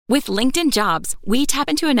With LinkedIn Jobs, we tap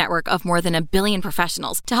into a network of more than 1 billion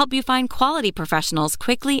professionals to help you find quality professionals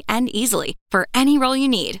quickly and easily for any role you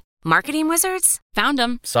need. Marketing wizards? Found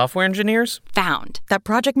them. Software engineers? Found. That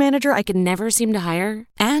project manager I could never seem to hire?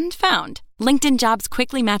 And found. LinkedIn Jobs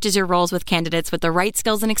quickly matches your roles with candidates with the right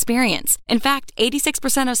skills and experience. In fact,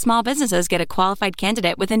 86% of small businesses get a qualified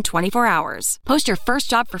candidate within 24 hours. Post your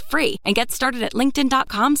first job for free and get started at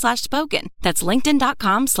linkedin.com/spoken. That's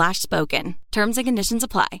linkedin.com/spoken. Terms and conditions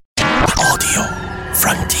apply. Audio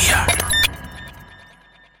Frontier.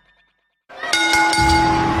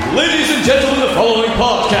 Ladies and gentlemen, the following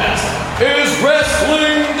podcast is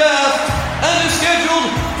wrestling daft and is scheduled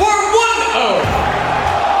for 1 hour.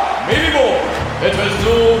 Maybe more. It has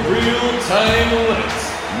no real-time limits,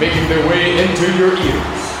 making their way into your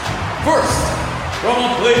ears. First, from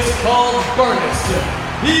a place called Barneston,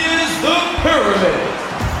 he is the Pyramid.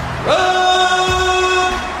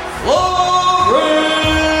 Red Florence!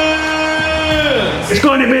 It's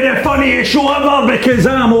going to be the funniest show ever because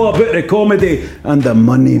I'm all about the comedy and the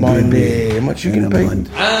money, baby. How much you gonna pay? And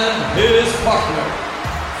his partner,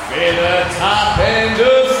 for the top end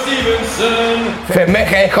of Stevenson. From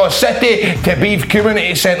Mexico City to Beef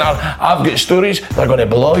Community Centre, I've got stories that are going to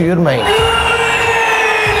blow your mind.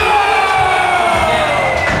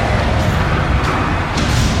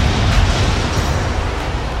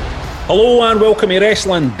 Hello and welcome to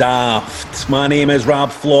Wrestling Daft. My name is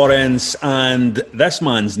Rob Florence and this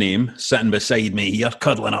man's name, sitting beside me here,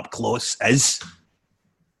 cuddling up close, is...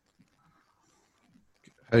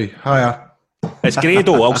 Hey, hiya. It's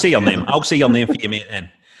Grado. I'll say your name. I'll say your name for you, mate, then.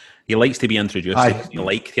 He likes to be introduced. Aye. He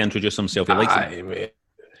likes to introduce himself. He likes Aye, mate.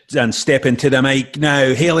 And step into the mic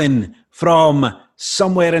now, hailing from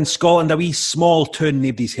somewhere in Scotland, a wee small town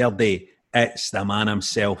nobody's heard of. It's the man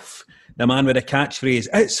himself. The man with a catchphrase.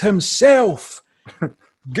 It's himself.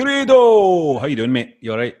 Grado. How you doing, mate?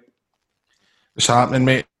 You all right? What's happening,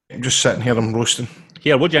 mate? I'm just sitting here, I'm roasting.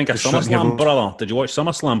 Here, what do you think of Just sitting SummerSlam, here. brother? Did you watch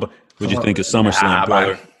SummerSlam? What do you think of SummerSlam, Nah,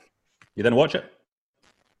 brother? man. You didn't watch it?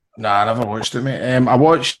 Nah, I never watched it, mate. I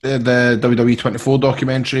watched the WWE 24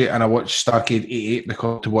 documentary and I watched Starrcade 88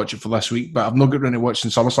 because to watch it for this week, but I've not got around to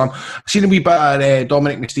watching SummerSlam. I've seen a wee bit of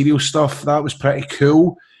Dominic Mysterio stuff. That was pretty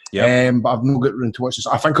cool. Yeah. But I've not got around to watch this.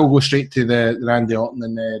 I think I'll go straight to the Randy Orton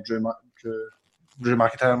and Drew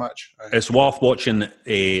McIntyre match. Aye. It's worth watching.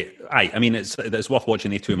 It's worth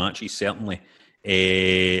watching the two matches, certainly.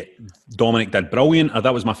 Dominic did brilliant.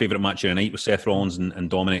 That was my favourite match of the night with Seth Rollins and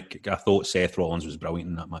Dominic. I thought Seth Rollins was brilliant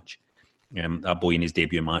in that match. That boy in his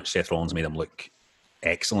debut match, Seth Rollins made him look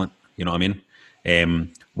excellent. You know what I mean?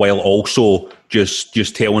 While also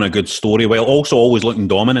just telling a good story, while also always looking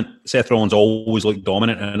dominant. Seth Rollins always looked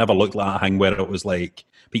dominant, and it never looked like a thing where it was like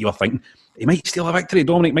people were thinking he might steal a victory.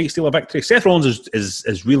 Dominic might steal a victory. Seth Rollins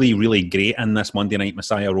is really, really great in this Monday Night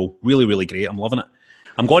Messiah role. Really, really great. I'm loving it.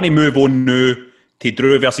 I'm going to move on now to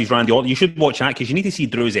Drew versus Randy Orton. You should watch that because you need to see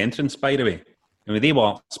Drew's entrance, by the way. I mean, they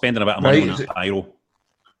were spending a bit of money on that pyro.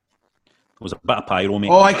 It was a bit of pyro, mate.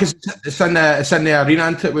 Oh, because it's in the arena,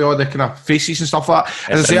 isn't it, with all the kind of faces and stuff like that.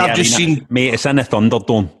 As I say, I've just seen... Mate, it's in the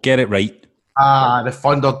Thunderdome. Get it right. The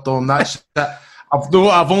Thunderdome, that's it.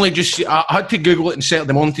 I've only just... I had to Google it and set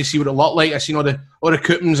them on to see what it looked like. I seen all the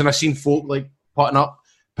coupons and I seen folk like putting up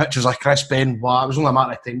pictures of Chris Benoit. It was only a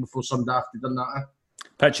matter of time before some daft had done that.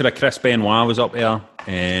 Picture of Chris Benoit was up there.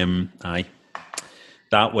 Aye.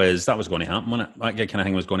 That was going to happen, wasn't it? That kind of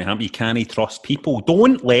thing was going to happen. You can't trust people.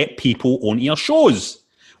 Don't let people onto your shows.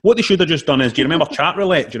 What they should have just done is, do you remember Chat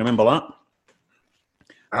Roulette? Do you remember that?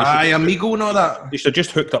 Aye, Amigo and all that. They should have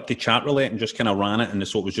just hooked up to Chat Roulette and just kind of ran it, and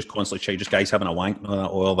so it was just constantly just guys having a wank and all that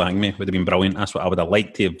oil thing. Me would have been brilliant. That's what I would have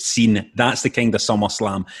liked to have seen. That's the kind of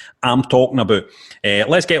SummerSlam I'm talking about.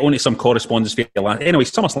 Let's get on to some correspondence for you. Anyway,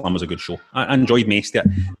 SummerSlam was a good show. I enjoyed most of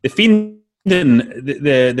it. The Fiend,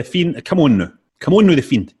 the Fiend. Come on now, the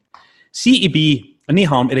Fiend. CTB, and no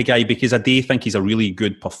harm to the guy because I do think he's a really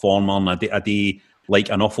good performer, and I do like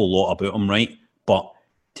an awful lot about him, right? But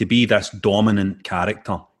to be this dominant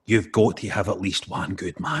character, you've got to have at least one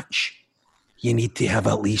good match. You need to have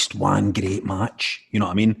at least one great match. You know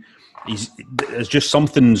what I mean? There's just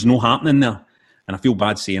something's not happening there. And I feel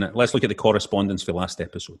bad saying it. Let's look at the correspondence for last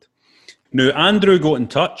episode. Now, Andrew got in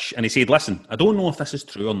touch and he said, listen, I don't know if this is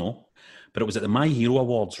true or not, but it was at the My Hero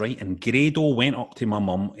Awards, right? And Grado went up to my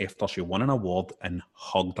mum after she won an award and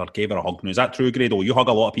hugged her, gave her a hug. Now, is that true, Grado? You hug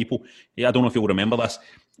a lot of people. Yeah, I don't know if you'll remember this.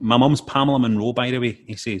 My mum's Pamela Monroe, by the way.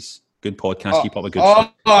 He says, good podcast, keep up a good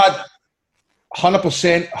stuff.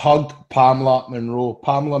 100% hugged Pamela Monroe.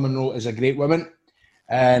 Pamela Monroe is a great woman.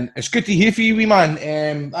 And it's good to hear from you, wee man.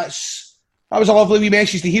 That was a lovely wee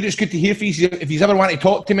message to hear. It's good to hear from you. If you ever want to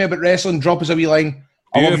talk to me about wrestling, drop us a wee line.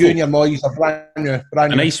 I love you and Beautiful. your boys are brand new.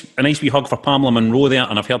 A nice wee hug for Pamela Monroe there,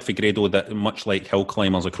 and I've heard for Grado that much like hill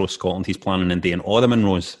climbers across Scotland, he's planning on doing all the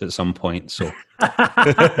Monroes at some point. So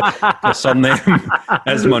his surname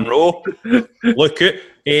is Monroe. Look at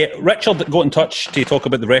Richard got in touch to talk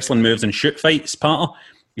about the wrestling moves and shoot fights, Patter.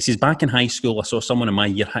 He says, back in high school, I saw someone in my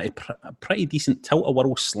year hit a pretty decent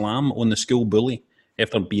tilt-a-whirl slam on the school bully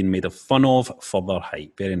after being made fun of for their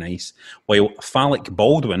height. Very nice. While Phallic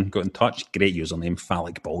Baldwin got in touch, great username,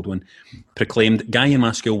 Phallic Baldwin, proclaimed, guy in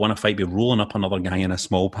my school won a fight by rolling up another guy in a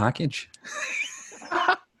small package.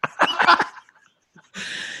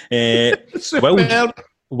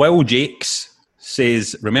 Will Jakes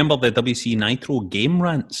says, remember the WC Nitro game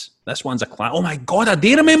rants? This one's a class. Oh my God, I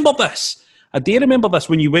do remember this.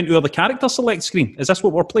 When you went to the character select screen. Is this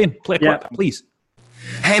what we're playing? Play a clip, please.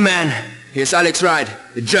 Hey man, here's XLII,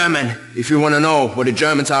 the German. If you want to know what the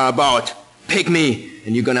Germans are about, pick me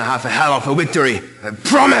and you're going to have a hell of a victory. I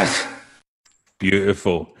promise!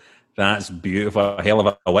 Beautiful. That's beautiful. A hell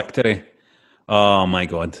of a victory. Oh my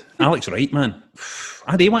God. Alex Wright, man.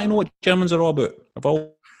 I do want to know what Germans are all about. I've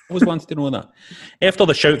always wanted to know that. After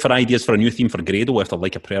the shout for ideas for a new theme for Grado, after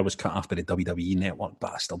Like a Prayer was cut off by the WWE network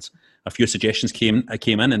bastards, a few suggestions came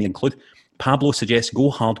in, and they include Pablo suggests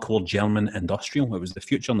go hardcore German industrial. It was the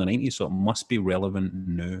future in the 90s, so it must be relevant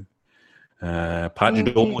now.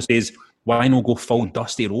 Patrick Domo says, why not go full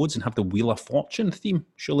Dusty Roads and have the Wheel of Fortune theme?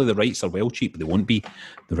 Surely the rights are well cheap, but they won't be.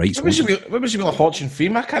 The rights What was the Wheel of Fortune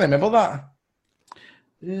theme? I can't remember that.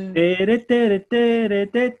 Yeah.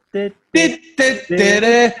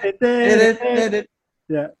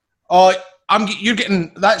 Oh, you're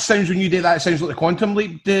getting that sounds when you do that. It sounds like the Quantum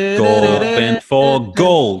Leap. Going for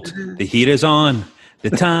gold. The heat is on.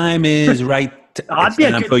 The time is right. It's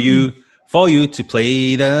time for you to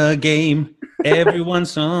play the game.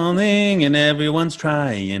 Everyone's something and everyone's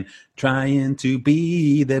trying to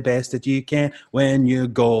be the best that you can. When you're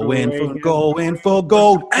going for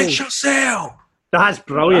gold, and shall sell. That's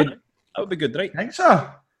brilliant. That would be good, right? Think so?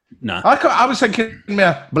 Nah. I was thinking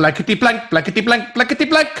more blankety blank, blankety blank, blankety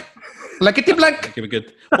blank, blankety blank. That could be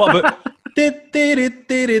good. What about?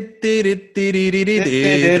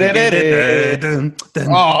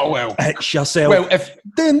 Oh well. It shall sell. Well,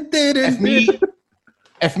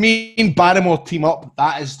 if me and Barrymore team up,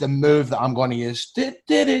 that is the move that I'm going to use. Is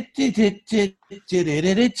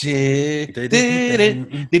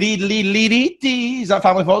that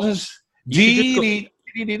Family Fortunes? It's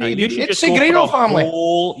a Grado family.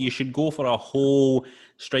 You should go for a whole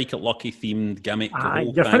Strike It Lucky themed gimmick.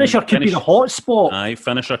 Your finisher could be the hotspot. Aye,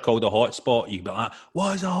 finisher called the hotspot. You'd be like,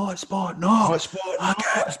 what is a hotspot? No, I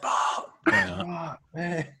get a spot.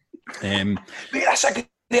 Mate, that's a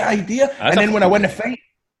great idea. And then when I win the fight,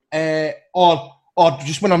 or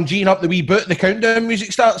just when I'm G'ing up the wee boot, the countdown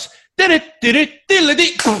music starts. Hit him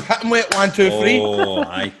with 1, 2, 3. Oh,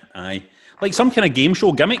 aye. Like some kind of game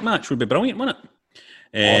show gimmick match would be brilliant, wouldn't it?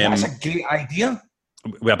 That's a great idea.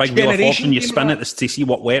 With a big Wheel of Fortune, you spin it to see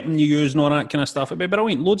what weapon you use and all that kind of stuff. It'd be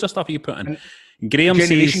brilliant. Loads of stuff you put in. Graham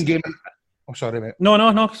says... Game. I'm sorry, mate.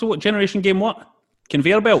 No. So what, Generation Game what?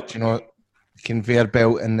 Conveyor belt? Do you know, conveyor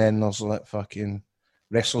belt, and then there's like fucking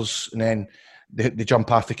wrestlers, and then they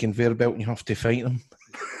jump off the conveyor belt and you have to fight them.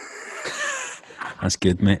 That's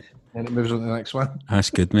good, mate. And it moves on to the next one. That's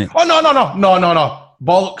good, mate. Oh, no.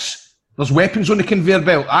 Bollocks. There's weapons on the conveyor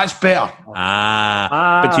belt. That's better.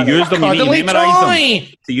 But to use them, you need to memorise them.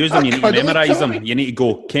 To use them, you need to memorise them. You need to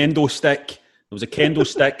go kendo stick. There was a kendo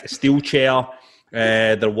stick, a steel chair.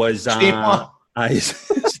 There was stapler.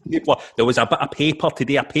 Stapler. There was a bit of paper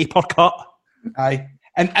today, a paper cut. Aye.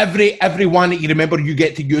 And every one that you remember, you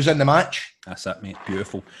get to use in the match. That's it, mate.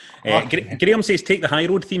 Beautiful. Graham says take the High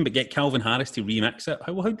Road theme, but get Calvin Harris to remix it.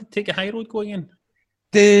 How did Take a High Road go again?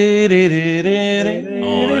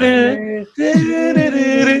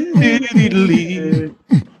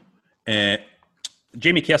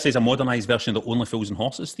 Jamie Kerr says a modernised version of the Only Fools and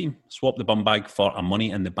Horses theme. Swap the bum bag for a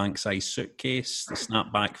money in the bank size suitcase. The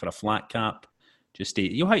snapback for a flat cap. Just what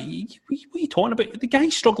are you talking about? The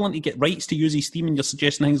guy's struggling to get rights to use his theme, and you're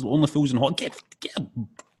suggesting things like Only Fools and Horses. Get a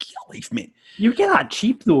life, mate. You get that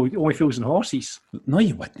cheap though, Only Fools and Horses. No,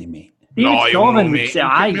 you wouldn't, mate. David Donovan would say,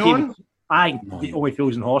 the Only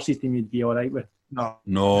Fools and Horses theme you'd be all right with.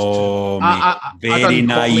 No, mate. Very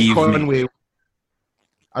naive.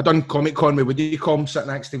 I done Comic Con with Woody Combe sitting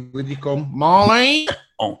next to Woody Combe. Molly!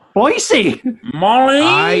 Oh. Boise! Molly!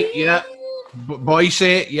 Aye, yeah.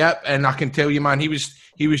 Boise, yep. And I can tell you, man, he was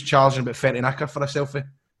charging about 30 knacker for a selfie.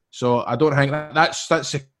 So I don't think that's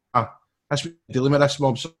dealing with this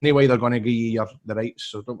mob. So anyway, they're going to give you the rights.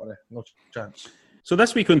 So don't worry, no chance. So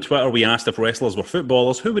this week on Twitter, we asked if wrestlers were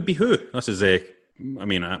footballers, who would be who? This is I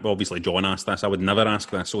mean, obviously John asked this. I would never ask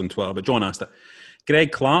this on Twitter, but John asked it.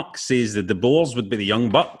 Greg Clark says the Boers would be the Young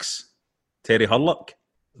Bucks, Terry Hurlock,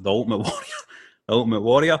 the Ultimate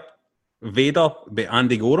Warrior, Vader be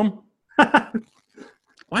Andy Gorham.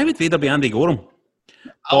 Why would Vader be Andy Gorham?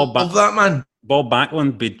 Love that, man. Bob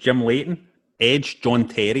Backlund be Jim Layton, Edge, John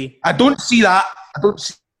Terry. I don't see that. What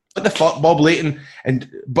the fuck, Bob Layton, Jim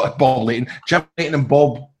Layton and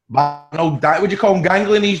Bob Backlund. Would you call him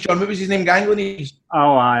Ganglinese, John? What was his name? Ganglinese?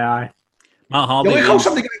 Oh, aye. Matt Hardy.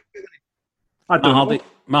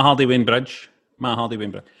 Matt Hardy, Wayne Bridge.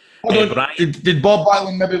 Did Bob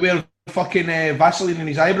Backlund maybe wear fucking Vaseline in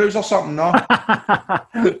his eyebrows or something? No.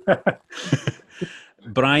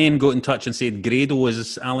 Brian got in touch and said Grado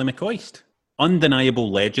is Ali McCoist.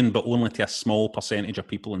 Undeniable legend, but only to a small percentage of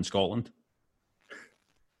people in Scotland.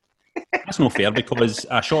 That's not fair because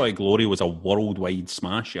A Shot at Glory was a worldwide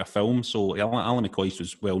smash, a film, so Ali McCoist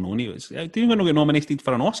was well known. He was, didn't even get nominated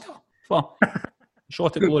for an Oscar for A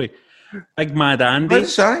Shot at Glory. Big Mad Andy.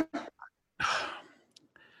 Sorry?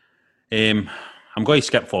 I'm going to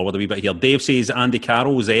skip forward a wee bit here. Dave says Andy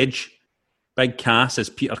Carroll's Edge. Big Cass is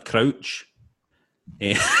Peter Crouch.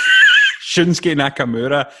 Shinsuke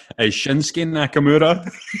Nakamura is Shinsuke Nakamura.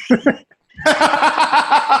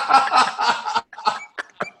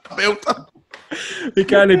 We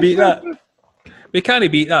can't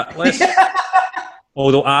beat that.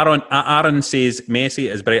 Although Aaron says Messi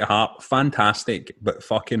is Bret Hart, fantastic, but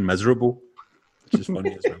fucking miserable. Which is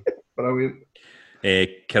funny as well. Brilliant.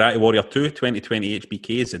 Karate Warrior 2, 2020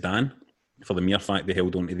 HBK Zidane, for the mere fact they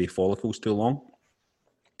held on to the follicles too long.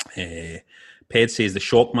 Ped says the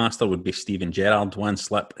Shockmaster would be Steven Gerrard, one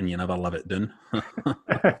slip and you never live it down.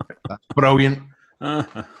 That's brilliant.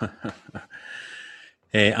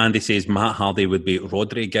 Andy says Matt Hardy would be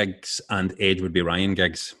Rodri Giggs and Edge would be Ryan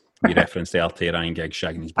Giggs. We referenced the RT Ryan Giggs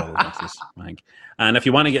shagging his brother. And if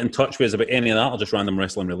you want to get in touch with us about any of that or just random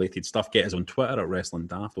wrestling related stuff, get us on Twitter at Wrestling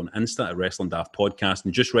Daft, on Insta at Wrestling Daft Podcast,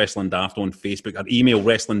 and just Wrestling Daft on Facebook, or email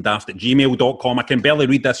wrestlingdaft@gmail.com. I can barely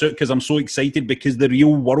read this out because I'm so excited because the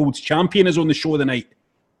real world's champion is on the show tonight.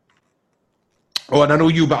 Oh, and I know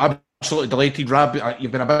you, but I'm absolutely delighted, Rab.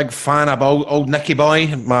 You've been a big fan of old Nicky Boy,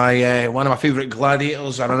 one of my favourite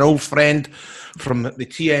gladiators, and an old friend from the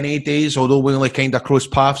TNA days. Although we only kind of crossed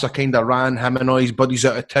paths, I kind of ran him and all his buddies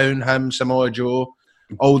out of town. Him, Samoa Joe,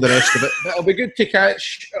 all the rest of it. It'll be good to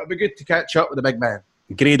catch up with the big man.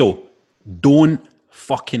 Grado, don't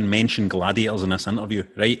fucking mention gladiators in this interview,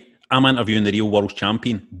 right? I'm interviewing the real world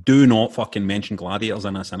champion. Do not fucking mention gladiators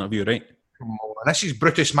in this interview, right? Come on, this is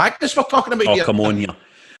Brutus Magnus we're talking about here. Oh, come on here.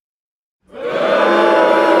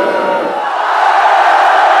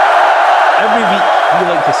 Every week, we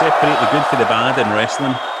like to separate the good for the bad in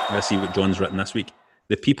wrestling. Let's see what John's written this week.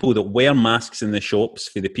 The people that wear masks in the shops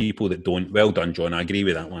for the people that don't. Well done, John. I agree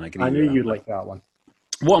with that one. I knew you'd like that one.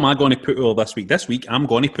 What am I going to put over this week? This week, I'm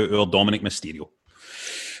going to put over Dominic Mysterio.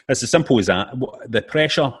 It's as simple as that. The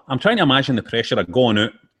pressure, I'm trying to imagine the pressure of going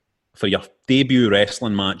out for your debut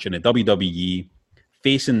wrestling match in the WWE,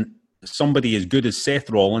 facing somebody as good as Seth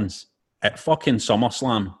Rollins at fucking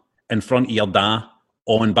SummerSlam in front of your dad.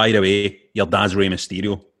 Oh, and by the way, your dad's Rey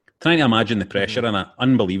Mysterio. Trying to imagine the pressure in it.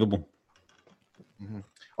 Unbelievable.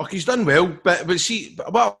 Oh, he's done well, but see,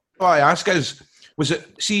 what I ask is,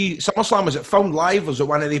 SummerSlam, was it filmed live or was it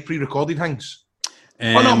one of the pre-recorded things?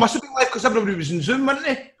 Oh no, it must have been live because everybody was in Zoom, wasn't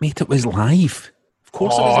they? Mate, it was live. Of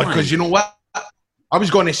course it was live. Because you know what? I was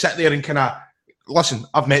going to sit there and kind of, listen,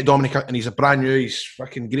 I've met Dominic and he's a brand new, he's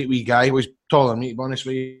fucking great wee guy. He was taller than me, to be honest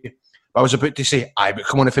with you. I was about to say, aye, but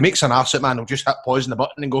come on, if he makes an arse it, man, he'll just hit pause on the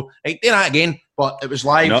button and go, right, do that again. But it was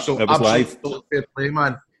live, No, so it was live. Fair play,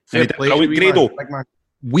 man. Fair play. Grado,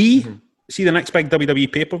 we see the next big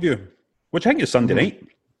WWE pay-per-view, which I think is Sunday night,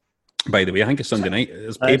 by the way. I think it's Sunday night.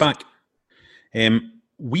 It's Payback.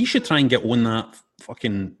 We should try and get on that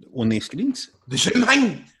fucking, on these screens. The Zoom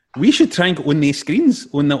thing? We should try and get on these screens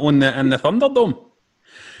in the Thunderdome.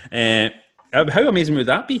 How amazing would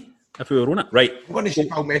that be? If we were on it, right? I'm going to see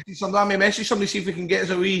if I'll message somebody. I may message somebody, see if we can get us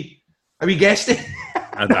a wee guesty.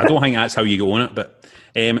 I don't think that's how you go on it, but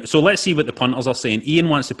so let's see what the punters are saying. Ian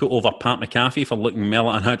wants to put over Pat McAfee for looking more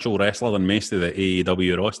like a natural wrestler than most of the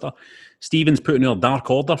AEW roster. Stephen's putting her Dark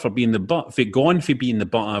Order for being the butt, for being the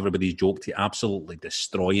butt of everybody's joke to absolutely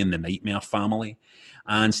destroying the Nightmare family.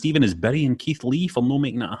 And Stephen is burying Keith Lee for not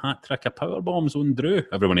making it a hat trick of power bombs on Drew.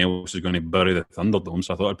 Everyone else is going to bury the Thunderdome,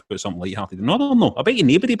 so I thought I'd put something lighthearted. No. I bet you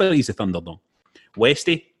nobody buries the Thunderdome.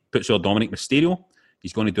 Westy puts over Dominic Mysterio.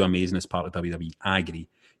 He's going to do amazing as part of WWE. I agree.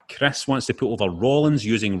 Chris wants to put over Rollins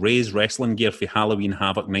using Ray's wrestling gear for Halloween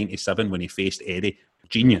Havoc 97 when he faced Eddie.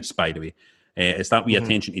 Genius, by the way. It's that wee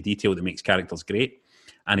attention to detail that makes characters great.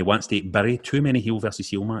 And he wants to bury too many heel versus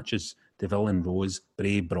heel matches. Deville and Rose,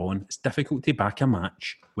 Bray, Braun. It's difficult to back a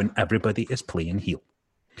match when everybody is playing heel.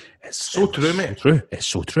 It's so true, mate. True. It's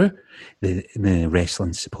so true. The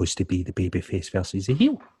wrestling's supposed to be the babyface versus the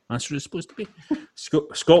heel. That's what it's supposed to be.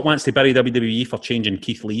 Scott wants to bury WWE for changing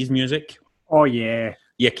Keith Lee's music. Oh, yeah.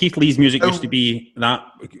 Yeah, Keith Lee's music used to be that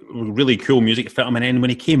really cool music to fit him. And then when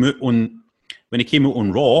he came out on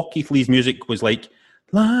Raw, Keith Lee's music was like,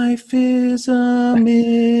 life is a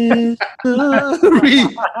mystery.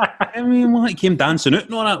 I mean, he came dancing out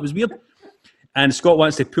and all that. It was weird. And Scott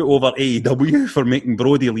wants to put over AEW for making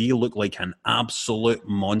Brody Lee look like an absolute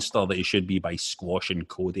monster that he should be by squashing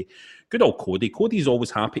Cody. Good old Cody. Cody's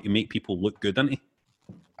always happy to make people look good, isn't he?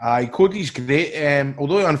 Aye, Cody's great.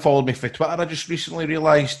 Although he unfollowed me for Twitter, I just recently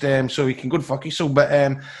realised, so he can go and fuck himself. But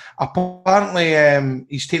apparently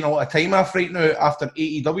he's taking a lot of time off right now after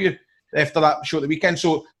AEW, after that show at the weekend.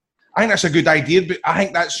 So I think that's a good idea, but I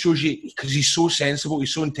think that shows you, because he's so sensible,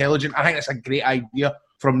 he's so intelligent, I think that's a great idea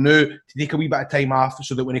from now to take a wee bit of time off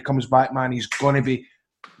so that when he comes back, man, he's going to be,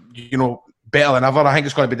 better than ever. I think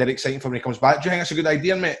it's going to be very exciting for when he comes back. Do you think that's a good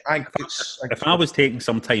idea, mate? If I was taking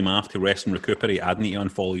some time off to rest and recuperate, I'd need to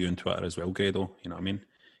unfollow you on Twitter as well, Grado. You know what I mean?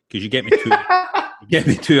 Because you get me too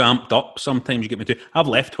amped up sometimes. I've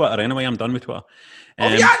left Twitter anyway. I'm done with Twitter. Oh,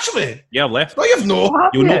 you actually? Yeah, I've left. No, you've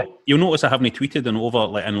no. You'll notice I haven't tweeted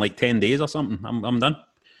in 10 days or something. I'm done.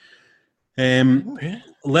 Did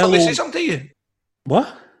they say something to you?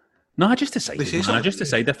 What? No, I just decided.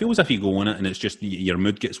 I feel as if you go on it and it's just your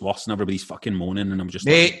mood gets worse and everybody's fucking moaning, and I'm just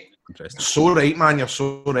interested. So right, man. You're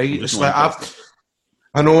so right. It's like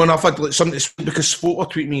I know, and I've had like something to, because Spoker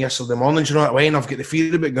tweeted me yesterday morning. You know that way, and I've got the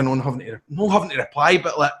fear about going on having to reply,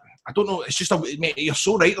 but like I don't know. It's just mate. You're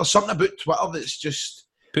so right. There's something about Twitter that's just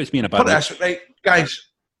puts me in a bad mood. Right, guys.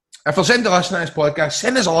 If there's anyone listening to this podcast,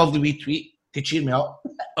 send us a lovely wee tweet to cheer me up.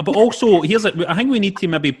 But also, I think we need to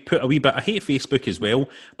maybe put a wee bit. I hate Facebook as well,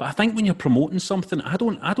 but I think when you're promoting something, I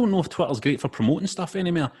don't know if Twitter's great for promoting stuff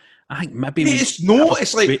anymore. I think maybe we need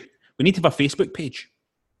to have a Facebook page.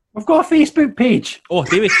 We've got a Facebook page. Oh,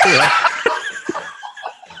 David,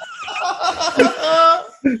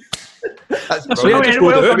 That's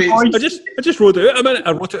I just wrote it out a minute.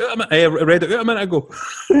 I read it out a minute ago.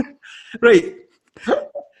 Right.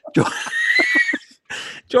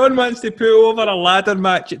 John wants to put over a ladder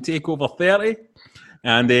match at TakeOver 30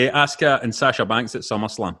 and Asuka and Sasha Banks at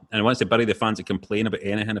SummerSlam. And he wants to bury the fans that complain about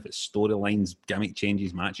anything if it's storylines, gimmick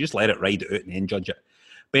changes, match. Just let it ride it out and then judge it.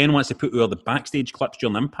 Ben wants to put over the backstage clips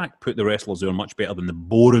during Impact, put the wrestlers who are much better than the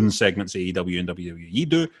boring segments that AEW and WWE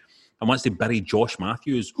do, and wants to bury Josh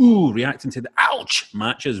Matthews, reacting to the ouch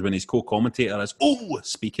matches when his co-commentator is,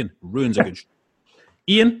 speaking, ruins a good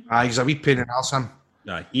Ian? He's a wee pain in the arse, him.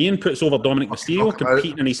 Ian puts over Dominic Mysterio,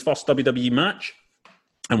 competing in his first WWE match,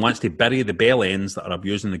 and wants to bury the bell ends that are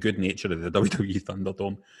abusing the good nature of the WWE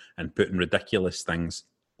Thunderdome and putting ridiculous things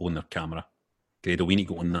on their camera. Grado, we need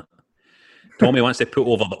to go on that. Tommy wants to put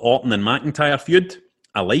over the Orton and McIntyre feud.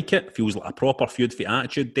 I like it. Feels like a proper feud for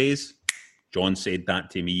Attitude Days. John said that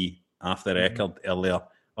to me off the record earlier,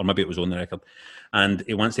 or maybe it was on the record. And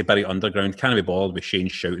he wants to bury Underground. Can't be bothered with Shane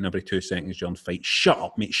shouting every 2 seconds during fight. Shut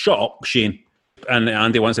up, mate. Shut up, Shane. And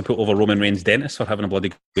Andy wants to put over Roman Reigns' dentist for having a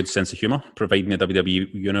bloody good sense of humour, providing the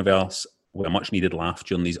WWE Universe with a much-needed laugh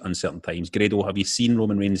during these uncertain times. Grado, have you seen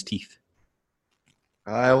Roman Reigns' teeth?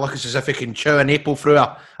 Looks as if he can chew an apple through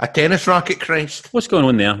a tennis racket, Christ. What's going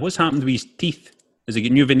on there? What's happened to his teeth? Is he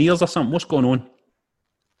getting new veneers or something? What's going on?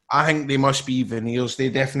 I think they must be veneers. They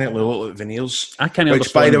definitely look like veneers. I can't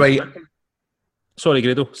understand. By the way... Sorry,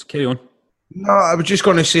 Grado. Carry on. No, I was just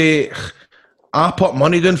going to say... I put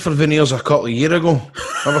money down for veneers a couple of years ago.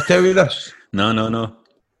 Ever tell you this? No.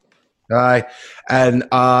 Aye. And,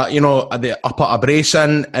 I put a brace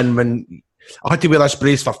in, and when I had to wear this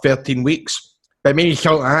brace for 13 weeks, but maybe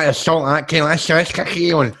something like that, kind of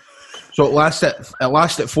on. So it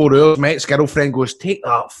lasted 4 hours. My ex-girlfriend goes, take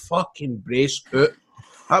that fucking brace out.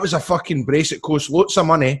 That was a fucking brace. It cost lots of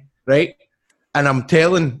money, right? And I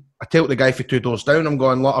tell the guy for 2 doors down, I'm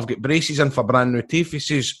going, look, I've got braces in for brand new teeth. He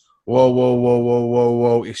says,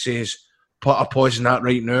 whoa. He says, put a pause in that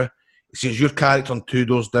right now. He says, your character on 2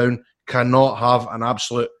 doors down cannot have an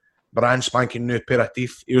absolute brand spanking new pair of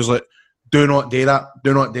teeth. He was like, do not do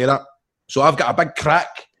that. So I've got a big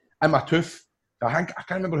crack in my tooth. I can't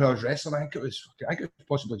remember who I was wrestling. I think it was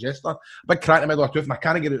possibly Jester. A big crack in the middle of my tooth, and I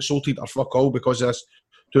can't get it salted or fuck all because of this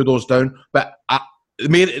 2 doors down. But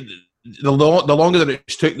the longer that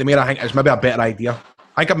it's took, the more I think it's maybe a better idea.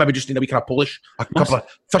 I think I maybe just need a wee kind of polish, a couple of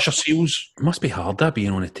Fisher Seals. It must be harder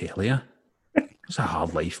being on a telly. It's a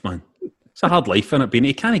hard life, man. It's a hard life, isn't it? Being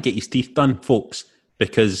he can't get his teeth done, folks,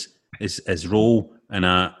 because his role in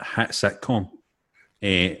a hit sitcom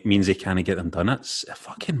means he can't get them done. It's a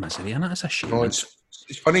fucking misery, and it's a shame. No, it's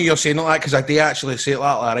funny you're saying that because I do actually say it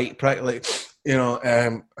like right, practically. You know,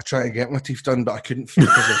 I tried to get my teeth done, but I couldn't because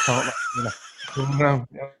I thought, you know.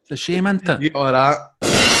 It's a shame, isn't it? You know that.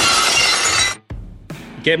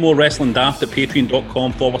 Get more Wrestling Daft at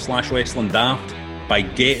patreon.com/Wrestling Daft by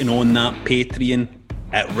getting on that Patreon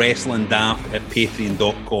at Wrestling Daft at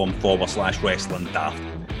patreon.com/Wrestling Daft.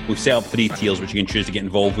 We've set up 3 tiers which you can choose to get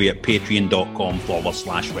involved with at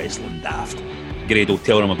patreon.com/Wrestling Daft. Grado,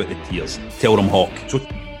 tell them about the tiers. Tell them, Hawk. So,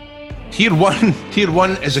 Tier 1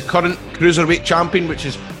 is the current Cruiserweight Champion, which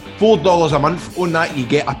is $4 a month. On that, you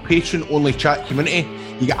get a patron-only chat community.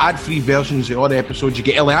 You get ad-free versions of all the episodes. You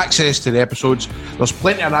get early access to the episodes. There's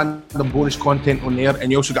plenty of random bonus content on there,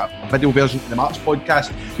 and you also got a video version of the Marks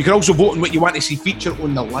podcast. You can also vote on what you want to see featured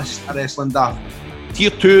on the list at Wrestling Daft.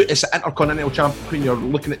 Tier 2 is the Intercontinental Champion. You're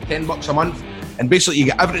looking at $10 a month, and basically you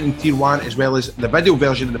get everything in Tier 1 as well as the video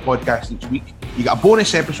version of the podcast each week. You get a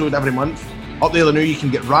bonus episode every month. Up there, now you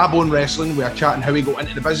can get Rabo and Wrestling, where I chat on how he got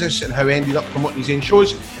into the business and how he ended up promoting his own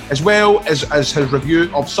shows, as well as his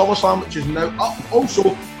review of SummerSlam, which is now up.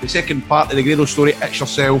 Also, the second part of the Grado story, It's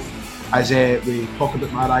Yourself, as we talk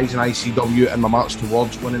about my rise in ICW and my march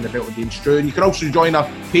towards winning the belt of Dean Strew. And you can also join our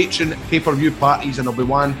Patreon pay-per-view parties, and there'll be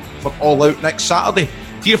one for All Out next Saturday.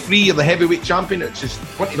 Tier 3, you're the Heavyweight Champion, which is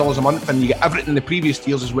 $20 a month, and you get everything in the previous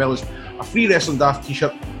tiers, as well as a free Wrestling Daft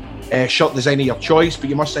t-shirt, shirt design of your choice, but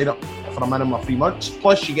you must sign up for a minimum of 3 months.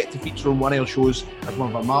 Plus, you get to feature on one of our shows as one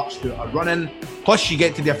of our marks do a run-in. Plus, you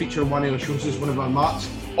get to do a feature on one of our shows as one of our marks,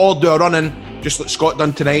 or do a run-in, just like Scott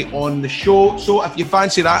done tonight on the show. So, if you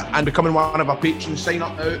fancy that and becoming one of our patrons, sign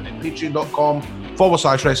up now at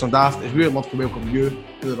patreon.com/Wrestling Daft, as we would love to welcome you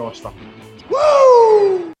to the roster.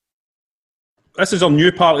 Woo! This is our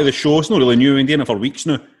new part of the show. It's not really new, we've been doing it for weeks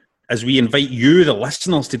now. As we invite you, the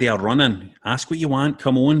listeners, to do a run-in. Ask what you want,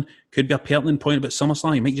 come on. Could be a pertinent point about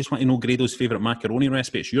SummerSlam. You might just want to know Grado's favourite macaroni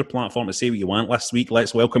recipe. It's your platform to say what you want. Last week,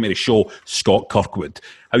 let's welcome to the show, Scott Kirkwood.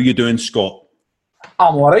 How you doing, Scott?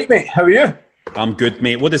 I'm alright, mate. How are you? I'm good,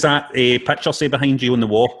 mate. What does that picture say behind you on the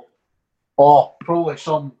wall? Oh, probably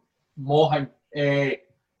some mohing. When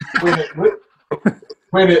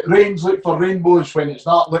it rains, look for rainbows. When it's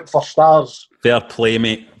not, look for stars. Fair play,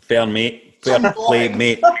 mate. Fair, mate. Fair play,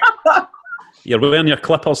 mate. You're wearing your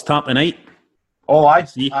Clippers tap tonight. Oh, aye.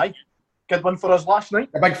 Aye. Good one for us last night.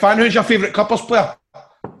 A big fan. Who's your favourite Clippers player?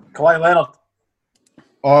 Kawhi Leonard.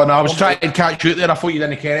 Oh, no, I was trying to catch you there. I thought you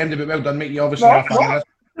didn't care him, but well done, mate. You obviously are a fan.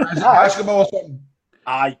 Is it basketball or something?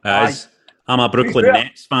 Aye. I'm a Brooklyn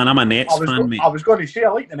Nets fan. I'm a Nets fan, mate. I was going to say, I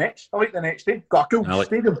like the Nets. I like the Nets, too. Got a cool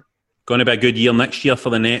stadium. Going to be a good year next year for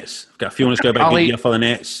the Nets. Got a feeling it's going to be a good year for the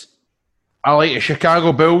Nets. I like the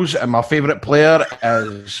Chicago Bulls, and my favourite player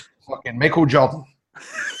is fucking Michael Jordan.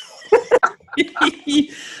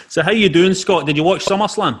 So how you doing, Scott? Did you watch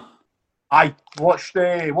SummerSlam? I watched.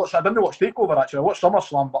 I didn't watch Takeover actually. I watched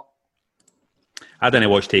SummerSlam, but I didn't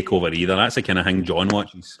watch Takeover either. That's the kind of thing John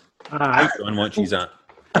watches. John watches that.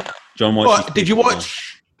 John watches. Did you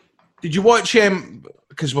watch?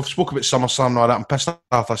 Because we've spoken about SummerSlam and all that. I'm pissed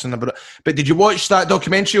off listening about it. But did you watch that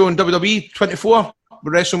documentary on WWE 24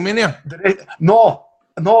 with WrestleMania? No.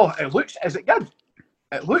 It looks. Is it good?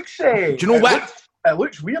 It looks. Do you know what? It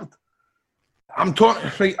looks weird. I'm talking,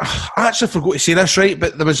 right, I actually forgot to say this, right,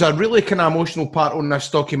 but there was a really kind of emotional part on this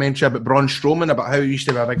documentary about Braun Strowman, about how he used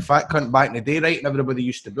to be a big fat cunt back in the day, right, and everybody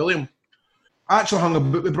used to bully him. I actually hung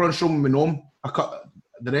about with Braun Strowman when home,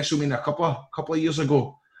 the WrestleMania a couple of years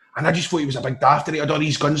ago, and I just thought he was a big dafter. He had all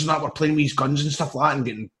these guns and that, were playing with his guns and stuff like that, and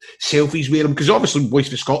getting selfies with him, because obviously voice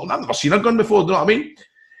for Scotland, I've never seen a gun before, do you know what I mean?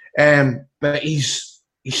 But his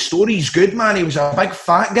story's good, man. He was a big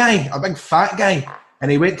fat guy. And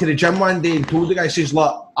he went to the gym one day and told the guy, says,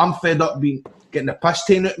 look, I'm fed up getting the piss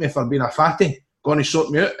taken out of me for being a fatty. Going to sort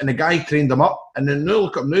me out. And the guy trained him up. And then now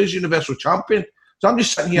look up, now he's Universal Champion. So I'm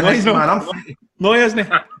just sitting here man, I'm fatty. No, he isn't.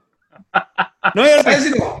 No, he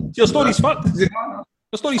isn't. Your story's fucked. Your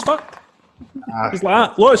story's fucked. He's like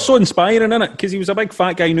that. Well, it's so inspiring, isn't it? Because he was a big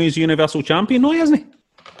fat guy, now he's Universal Champion. No, he isn't.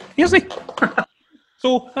 He isn't.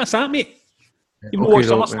 So that's that, mate. You've not watched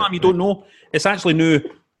SummerSlam, you don't know. It's actually new.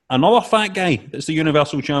 Another fat guy that's the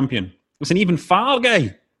Universal Champion. It's an even fatter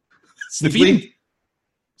guy. It's the Fiend.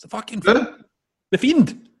 It's the fucking Fiend. The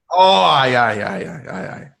Fiend. Oh,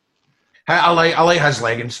 aye. I like his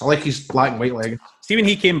leggings. I like his black and white leggings. See, when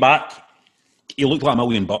he came back, he looked like $1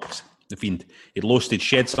 million, the Fiend. He'd lost, he'd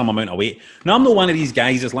shed some amount of weight. Now, I'm not one of these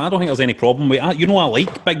guys, I don't think there's any problem with it. You know, I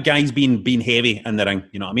like big guys being heavy in the ring,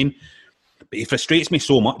 you know what I mean? But he frustrates me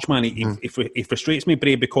so much, man. He frustrates me,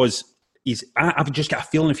 Bray, because I've just got a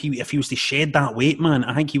feeling if he was to shed that weight, man,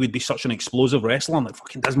 I think he would be such an explosive wrestler that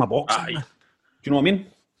fucking does my boxing. Do you know what I mean?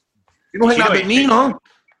 You don't think that about me, no?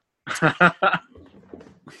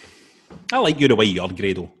 I like you the way you are,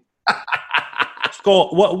 Grado.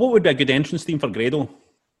 Scott, what would be a good entrance theme for Grado?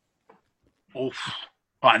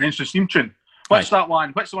 An entrance theme tune. What's that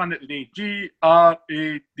one? What's the one that they do?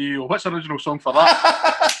 Grado. What's the original song for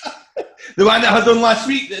that? The one that I done last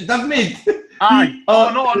week that Dave made. Aye.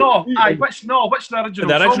 No. Aye. What's the original?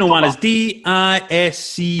 The original song one is that?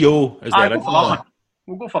 DISCO. Is the original one?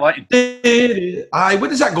 We'll go for that. Aye, what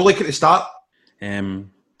does that go like at the start?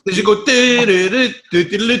 Does it go?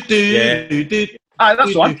 Aye,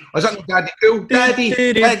 that's the one. Is that no Daddy Cool? Daddy.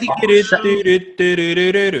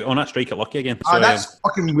 Oh, that's Strike It Lucky again. That's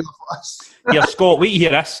fucking weird for us. Here, Scott, wait to hear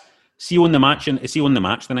this. See you on the match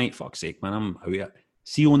tonight. Fuck's sake, man, I'm out of it.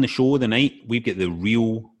 See you on the show tonight. We've got the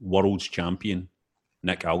real world's champion,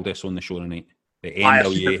 Nick Aldis, on the show tonight. The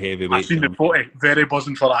NWA heavyweight. I've seen the photo. Very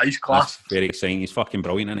buzzing for that. He's class. That's very exciting. He's fucking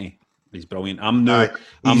brilliant, isn't he? He's brilliant. I'm going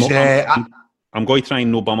to try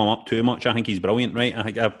and no bum him up too much. I think he's brilliant, right?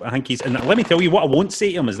 I think he's. And let me tell you, what I won't say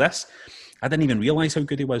to him is this: I didn't even realise how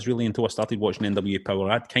good he was really until I started watching NWA Power.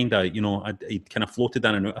 I'd kind of, he'd kind of floated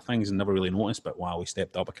in and out of things and never really noticed. But wow, he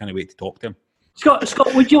stepped up. I can't wait to talk to him.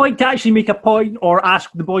 Scott, would you like to actually make a point or ask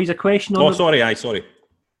the boys a question? Sorry.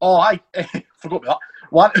 Oh, I forgot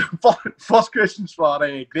about that. First question's for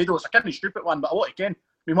Grado. It's a kind of stupid one, but I want to ken.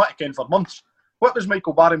 We might have ken for months. What was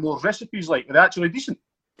Michael Barrymore's recipes like? Were they actually decent?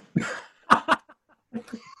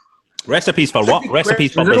 Recipes for what?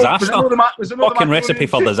 Recipes for disaster? Fucking recipe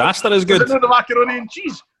for disaster is good. Was it the macaroni and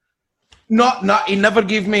cheese? No, he never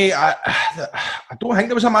gave me. I don't think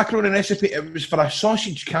there was a macaroni recipe. It was for a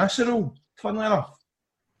sausage casserole, funnily enough.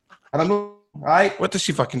 And I'm not. Aye, what to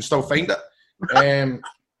see if I can still find it.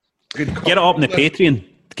 Get it up in the Patreon.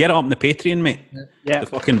 Get it up in the Patreon, mate. Yeah. The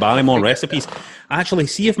fucking Barrymore recipes. Actually,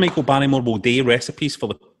 see if Michael Barrymore will do recipes for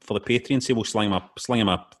the Patreon. Say we'll sling him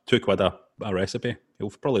a £2 a recipe. He'll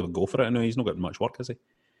probably go for it. I know he's not got much work, has he?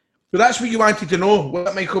 So that's what you wanted to know.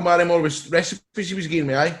 What Michael Barrymore recipes he was giving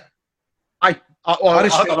me, aye?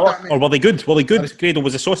 Or were they good? Grado,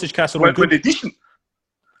 was the sausage casserole good? Were they decent?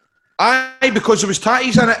 Aye, because there was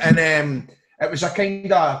tatties in it, and it was a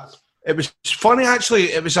kind of. It was funny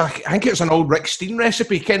actually. I think it's an old Rick Stein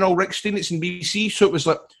recipe. Ken old Rick Stein. It's in BC, so it was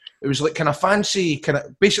like kind of fancy. Kind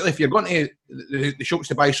of basically, if you're going to the shops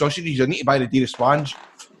to buy sausages, you need to buy the dearest ones.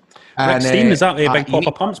 Rick Stein, is that a Big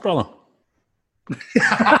Papa Pumps, brother?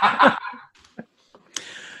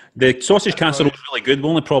 The sausage casserole was really good. The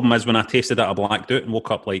only problem is when I tasted it, I blacked out and woke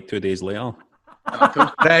up like 2 days later.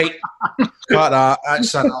 Right, got that.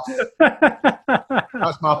 That's enough.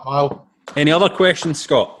 That's my pal. Any other questions,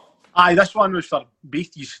 Scott? Aye, this one was for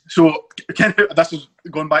Beasties. So, this is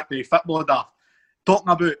going back to football daft. Talking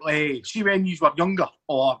about, see when you were younger,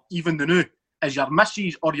 or even the new, is your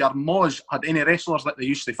missus or your ma's had any wrestlers that they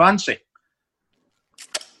used to fancy?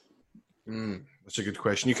 That's a good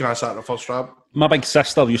question. You can answer that in the first round. My big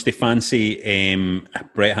sister used to fancy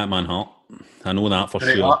Bret Hitman Hart. I know that for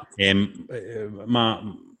sure.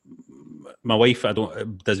 My wife,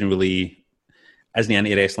 isn't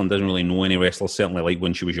into wrestling, doesn't really know any wrestlers. Certainly, like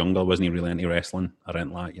when she was younger, wasn't really into wrestling or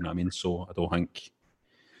anything like that, you know what I mean? So I don't think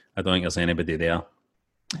there's anybody there.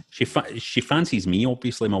 She fancies me,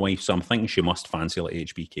 obviously, my wife, so I'm thinking she must fancy like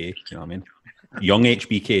HBK, you know what I mean? Young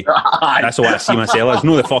HBK. That's what I see myself as.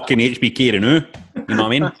 No, the fucking HBK renew. You know what I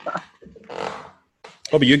mean? What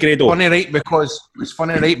about you, Grado? It's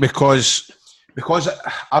funny, right? Because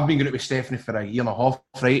I've been going out with Stephanie for a year and a half,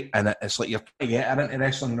 right? And it's like you're trying to get her into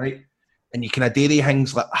wrestling, right? And you kind of dairy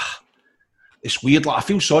things like, it's weird. Like I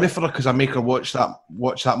feel sorry for her because I make her watch that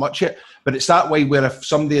much yet. But it's that way where if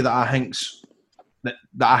somebody that I think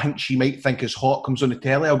she might think is hot comes on the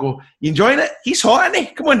telly, I'll go, "You enjoying it? He's hot, isn't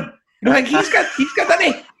he? Come on, you know, he's good, isn't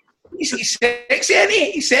he? He's sexy, isn't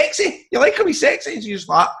he? He's sexy. You like him? He's sexy." And she's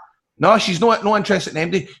like, "No, she's no interested in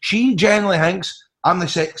MD. She generally thinks I'm the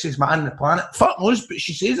sexiest man on the planet. Fuck knows, but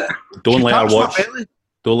she says it. Don't let her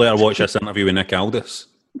watch this interview with Nick Aldis.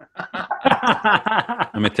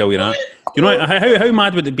 Let me tell you that. You know how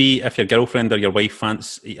mad would it be if your girlfriend or your wife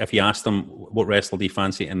if you asked them what wrestler do you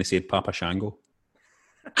fancy and they said Papa Shango?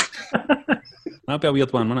 That'd be a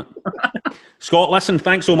weird one, wouldn't it? Scott, listen,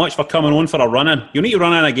 thanks so much for coming on for a run-in. You need to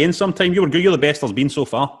run in again sometime. You're the best there's been so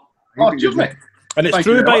far. Oh, cheers, mate. And it's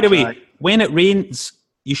true, by the way. When it rains,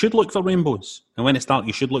 you should look for rainbows, and when it's dark,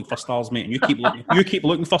 you should look for stars, mate. And you keep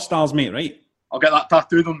looking for stars, mate. Right? I'll get that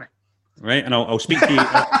tattooed on me. Right, and I'll speak to you.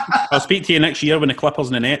 I'll speak to you next year when the Clippers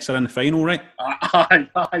and the Nets are in the final, right? Aye.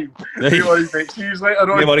 See you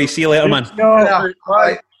later on. No worries. See you later, man. No,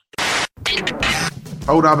 bye.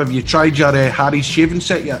 Oh, Rab, have you tried your Harry's shaving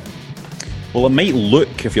set yet? Well, it might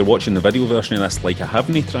look, if you're watching the video version of this, like I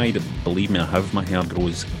haven't tried it. Believe me, I have. My hair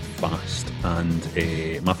grows fast, and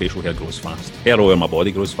my facial hair grows fast. Hair all over my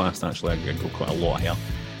body grows fast, actually. I grow quite a lot of hair.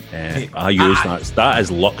 I use that. That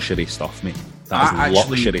is luxury stuff, mate. That is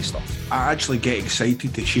luxury stuff. I actually get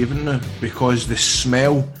excited to shaving now because the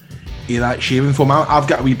smell of that shaving foam. I've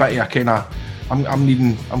got a wee bit of a kind of... I'm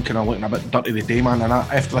kind of looking a bit dirty today, man. And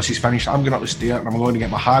after this is finished, I'm going up the stair and I'm going to get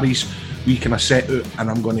my Harry's wee kind of set out, and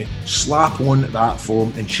I'm going to slap on that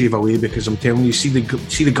foam and shave away, because I'm telling you, see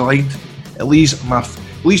the glide. It leaves my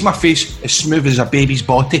face as smooth as a baby's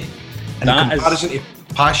body. And in comparison to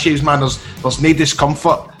past shaves, man, there's no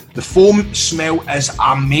discomfort. The foam smell is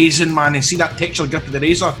amazing, man. And see that texture grip of the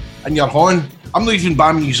razor in your hand. I'm not even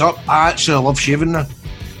bamming these up. I actually love shaving now.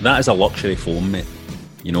 That is a luxury foam, mate.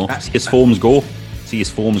 You know, see his foams go.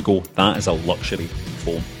 That is a luxury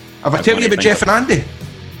foam. Have I told you about Jeff and Andy?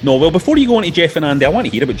 No, well, before you go on to Jeff and Andy, I want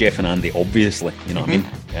to hear about Jeff and Andy, obviously. You know what I mean?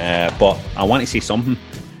 But I want to say something.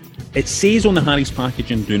 It says on the Harry's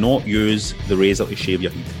packaging, do not use the razor to shave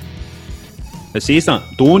your head. It says that.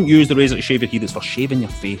 Don't use the razor to shave your head. It's for shaving your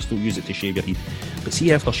face. Don't use it to shave your head. But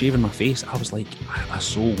see, after shaving my face, I was like, I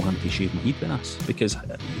so want to shave my head with this, because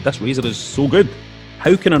this razor is so good.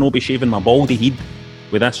 How can I not be shaving my baldy head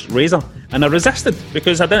with this razor? And I resisted,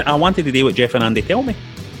 because I wanted to do what Jeff and Andy tell me.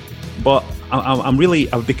 But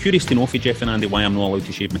I'd be curious to know for Jeff and Andy why I'm not allowed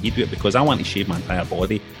to shave my head with it, because I want to shave my entire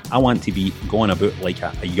body. I want to be going about like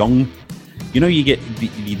a young... You know, you get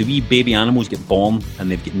the wee baby animals get born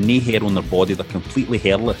and they've got no hair on their body, they're completely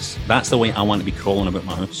hairless. That's the way I want to be crawling about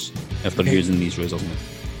my house if they're using these razors, mate.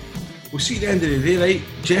 Well, see, at the end of the day, right,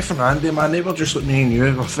 Jeff and Andy, man, they were just like me and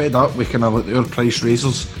you. We're fed up with kind of like the overpriced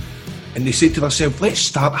razors. And they said to themselves, let's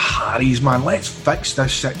start Harry's, man. Let's fix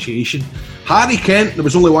this situation. Harry Kent, there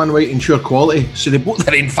was only one way to ensure quality, so they bought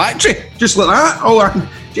their own factory, just like that. Oh, and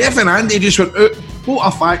Jeff and Andy just went out, bought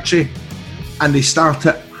a factory, and they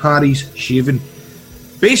started Harry's Shaving.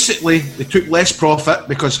 Basically, they took less profit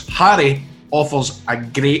because Harry offers a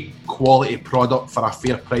great quality product for a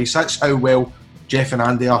fair price. That's how well Jeff and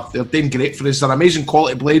Andy are. They're doing great for us. They're amazing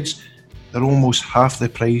quality blades. They're almost half the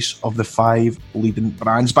price of the 5 leading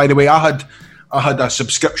brands. By the way, I had a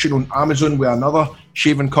subscription on Amazon with another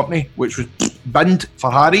shaving company, which was binned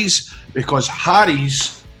for Harry's, because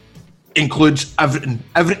Harry's includes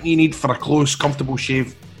everything you need for a close, comfortable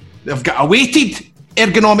shave. They've got a weighted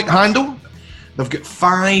ergonomic handle. They've got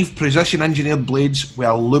 5 precision engineered blades with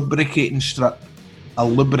a lubricating strip,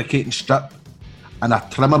 and a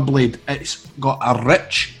trimmer blade. It's got a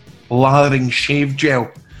rich lathering shave gel.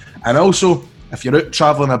 And also, if you're out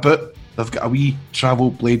travelling about, they've got a wee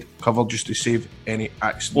travel blade cover just to save any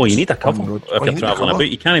accidents. Oh, you need a cover if you're travelling about.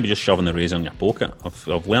 You can't be just shoving the razor in your pocket.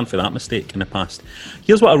 I've learned for that mistake in the past.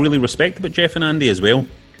 Here's what I really respect about Jeff and Andy as well.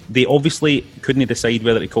 They obviously couldn't decide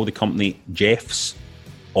whether to call the company Jeff's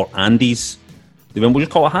or Andy's. They went, we'll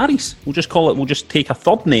just call it Harry's. We'll just take a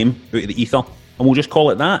third name out of the ether and we'll just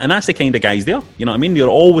call it that. And that's the kind of guys there. You know what I mean? They're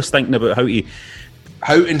always thinking about how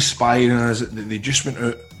inspiring is it that they just went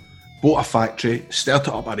out, bought a factory,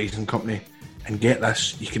 started up a racing company, and get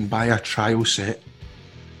this, you can buy a trial set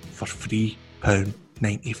for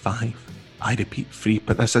 £3.95. I repeat,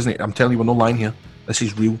 but this isn't it. I'm telling you, we're not lying here. This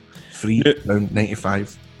is real.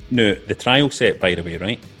 £3.95. No, the trial set, by the way,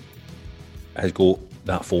 right, has got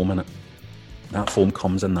that foam in it. That foam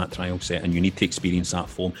comes in that trial set, and you need to experience that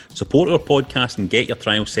foam. Support our podcast and get your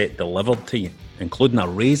trial set delivered to you, including a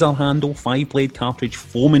razor handle, 5-blade cartridge,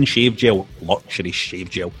 foam and shave gel, luxury shave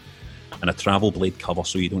gel, and a travel blade cover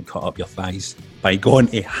so you don't cut up your thighs, by going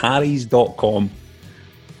to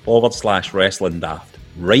harrys.com/wrestling daft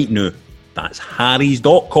right now. That's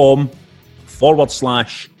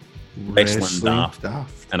harrys.com/wrestling daft.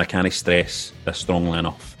 And I can't stress this strongly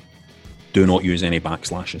enough. Do not use any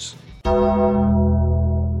backslashes.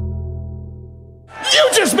 You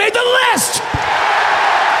just made the list!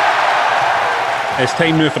 It's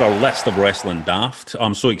time now for our list of Wrestling Daft.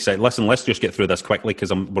 I'm so excited. Listen, let's just get through this quickly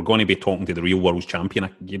because we're going to be talking to the real world's champion.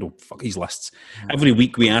 Fuck these lists. Every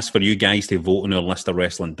week we ask for you guys to vote on our list of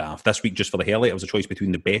Wrestling Daft. This week, just for the hell of it, was a choice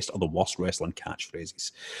between the best or the worst wrestling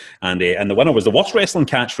catchphrases. And the winner was the worst wrestling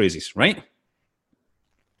catchphrases, right?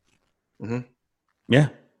 Mm-hmm. Yeah.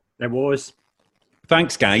 It was.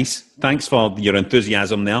 Thanks, guys. Thanks for your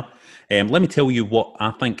enthusiasm there. Let me tell you what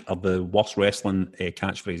I think are the worst wrestling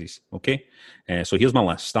catchphrases, okay? So here's my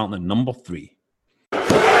list, starting at number 3.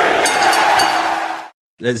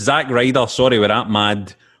 It's Zack Ryder, sorry, with that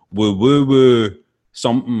mad woo woo woo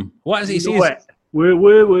something. What does he say? Woo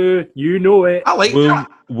woo woo, you know it. I like woo, that.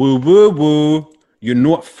 Woo woo woo, you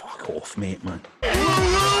know it. Fuck off, mate, man.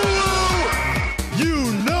 You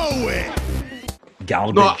know it.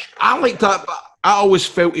 Garbage. No, I like that, but I always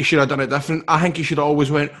felt he should have done it different. I think he should have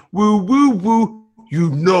always went, woo, woo, woo,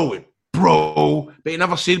 you know it, bro. But he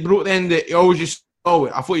never said bro at the end. He always just, oh,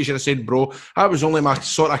 I thought you should have said bro. That was only my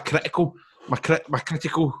sort of critical, my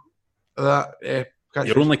critical of that.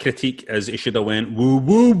 Your only critique is he should have went, woo,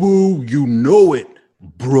 woo, woo, you know it,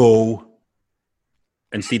 bro.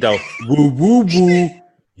 Instead of, woo, woo, woo,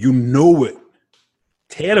 you know it.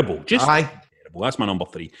 Terrible. Just terrible. That's my number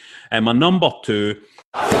 3. And my number 2,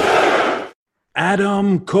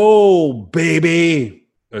 Adam Cole, baby,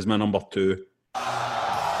 is my number 2.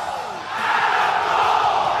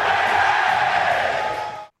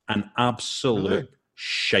 An absolute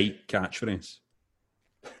shite catchphrase.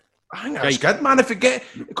 I think that's good, man. If it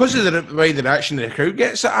because of the way the reaction of the crowd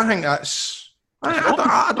gets it, I think that's.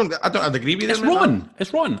 I don't agree with you.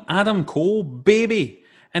 It's wrong. Adam Cole, baby,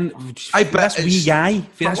 and that's wee guy.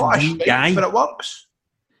 That's wee guy. But it works.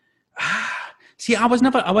 See, I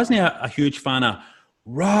wasn't a huge fan of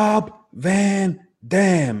Rob Van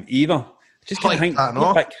Dam either. Just kind of think,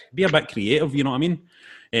 be a bit creative. You know what I mean?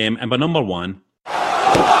 And by number 1,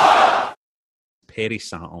 Perry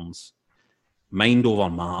Saturn's Mind Over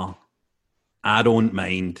Matter. I don't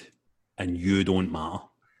mind, and you don't matter.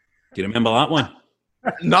 Do you remember that one?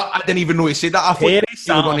 No, I didn't even know he said that. I thought you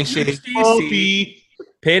were going to say,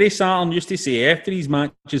 Perry Saturn used to say after these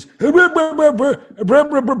matches, mind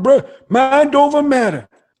over matter.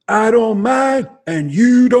 I don't mind, and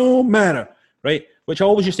you don't matter. Right? Which I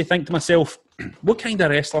always used to think to myself, what kind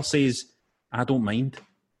of wrestler says, I don't mind?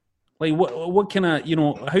 Like, what kind of,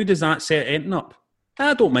 how does that set anything up?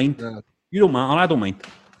 I don't mind. Yeah. You don't matter. I don't mind.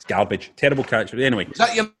 It's garbage. Terrible catch. Anyway. Is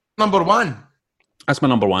that your number 1? That's my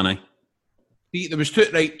number 1, aye. See, there was 2,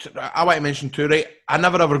 right? I want to mention 2, right? I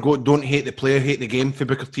never ever go, don't hate the player, hate the game for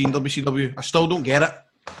Booker T and WCW. I still don't get it.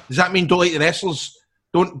 Does that mean don't like the wrestlers?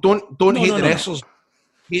 Don't hate the wrestlers.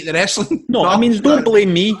 Hate the wrestling? No, it means don't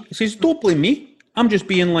blame me. It says don't blame me. I'm just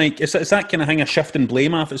being like, it's that kind of thing, a shift and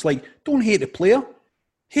blame off. It's like, don't hate the player.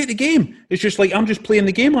 Hate the game. It's just like, I'm just playing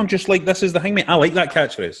the game. I'm just like, this is the thing, mate. I like that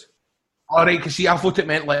catchphrase. All right, because see, I thought it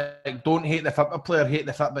meant like don't hate the Fitbit player, hate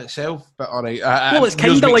the Fitbit itself. But all right, well, it's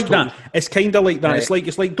kind of like that. It's kind of like that. Right.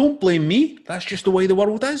 It's like don't blame me. That's just the way the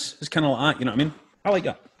world is. It's kind of like that. You know what I mean? I like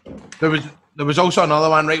that. There was also another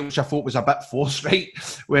one, right, which I thought was a bit forced, right,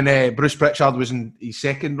 when Bruce Pritchard was in his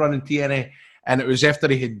second run in TNA, and it was after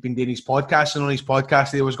he had been doing his podcast, and on his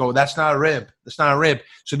podcast they always go, "That's not a rib. That's not a rib."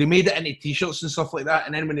 So they made it into T-shirts and stuff like that.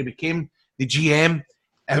 And then when he became the GM.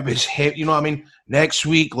 It was, you know what I mean? Next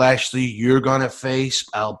week, Lashley, you're going to face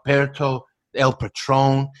Alberto El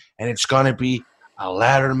Patron, and it's going to be a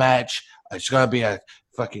ladder match. It's going to be a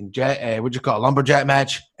fucking a lumberjack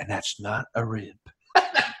match, and that's not a rib.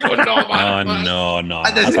 No.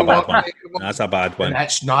 That's a bad one. That's a bad one. And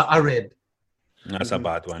that's not a rib. That's a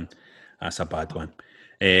bad one.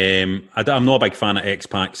 I'm not a big fan of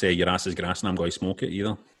X-Pac's your ass is grass and I'm going to smoke it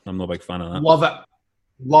either. I'm not a big fan of that. Love it.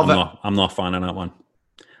 I'm not a fan of that one.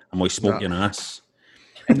 I'm going to smoke your ass.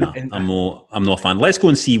 No, I'm not a fan. Let's go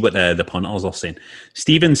and see what the punters are saying.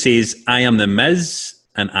 Stephen says, I am the Miz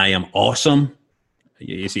and I am awesome.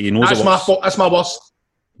 You see, he knows that's my worst.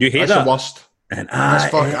 You hate that's that? The worst. And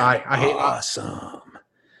I hate awesome.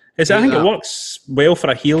 I think it works well for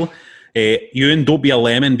a heel. Ewan, don't be a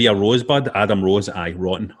lemon, be a rosebud. Adam Rose,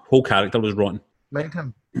 rotten. Whole character was rotten. Mind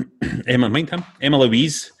him. Emma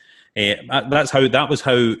Louise. That was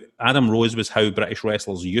how Adam Rose was how British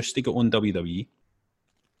wrestlers used to get on WWE.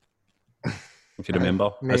 If you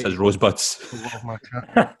remember, that's his rosebuds.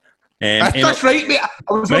 That's right, mate.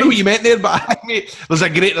 I was wondering what you meant there, but mate, there's a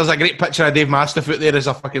great picture of Dave Mastiff out there as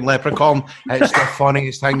a fucking leprechaun. It's the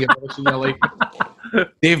funniest thing you've ever seen in your life.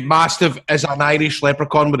 Dave Mastiff is an Irish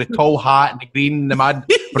leprechaun with a tall hat and the green and the mad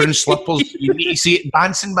brown slippers. You need to see it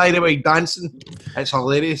dancing, by the way, dancing. It's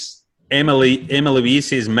hilarious. Emma Louise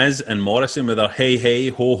says Miz and Morrison with their hey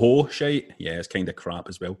ho ho shite. Yeah, it's kind of crap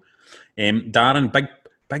as well. Darren, big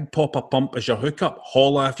Papa Pump is your hookup.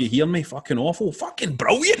 Holla if you hear me. Fucking awful. Fucking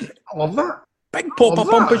brilliant. I love that. Big Papa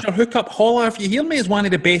Pump is your hookup. Holla if you hear me is one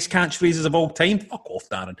of the best catchphrases of all time. Fuck off,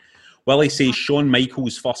 Darren. Willie says Shawn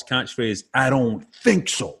Michaels' first catchphrase, I don't think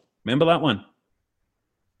so. Remember that one?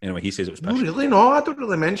 Anyway, he says it was pish. No, really? No, I don't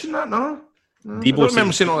really mention that, no. I don't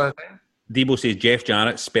remember saying all that. Debo says Jeff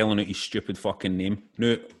Jarrett spelling out his stupid fucking name.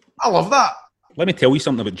 No. I love that. Let me tell you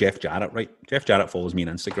something about Jeff Jarrett, right? Jeff Jarrett follows me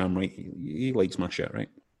on Instagram, right? He likes my shit, right?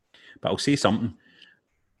 But I'll say something.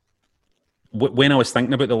 when I was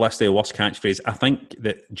thinking about the list of the worst catchphrase, I think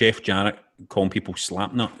that Jeff Jarrett calling people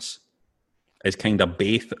slap nuts is kind of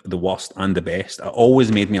both the worst and the best. It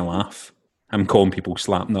always made me laugh. I'm calling people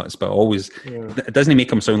slap nuts, but it doesn't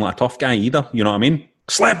make him sound like a tough guy either. You know what I mean?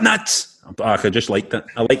 Slap nuts. I just liked it.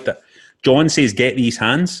 I liked it. John says, "Get these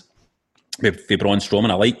hands." For Braun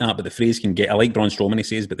Strowman, I like that, but the phrase can get. I like Braun Strowman. He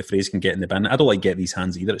says, but the phrase can get in the bin. I don't like "get these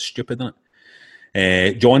hands" either. It's stupid, isn't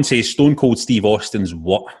it? John says, "Stone Cold Steve Austin's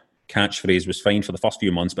what catchphrase was fine for the first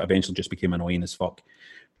few months, but eventually just became annoying as fuck."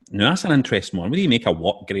 Now that's an interesting one. What do you make of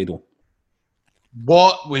what, Grado?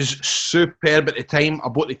 What was superb at the time? I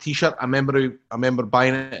bought the T-shirt. I remember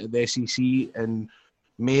buying it at the SEC in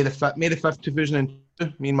May the 5th,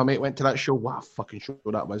 2002. Me and my mate went to that show. What a fucking show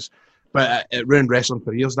that was! But it ruined wrestling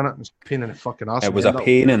for years, didn't it? It was a pain in the fucking arse. It was a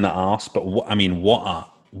pain in the arse, but what a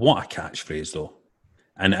catchphrase though.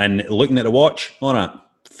 And looking at the watch, all right,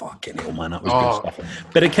 fucking hell, man, that was good stuff.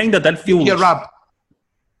 But it kind of did feel. Yeah, Rab.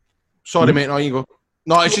 Sorry, mate. No, you go.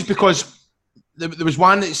 No, it's just because there was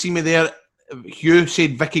one that see me there. Hugh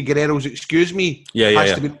said Vicky Guerrero's "excuse me"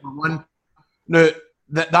 has to be number one. Now,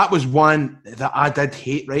 that was one that I did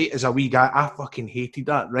hate, right, as a wee guy. I fucking hated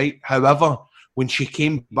that, right? However, when she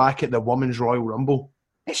came back at the Women's Royal Rumble,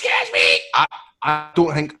 "excuse me," I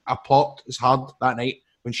don't think I popped as hard that night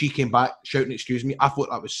when she came back shouting "excuse me." I thought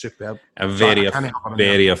that was superb. A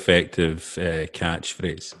very effective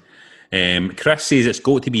catchphrase. Chris says it's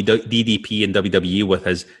got to be DDP in WWE with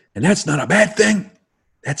his, and that's not a bad thing.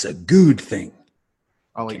 That's a good thing.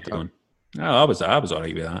 I like that. Oh, I was all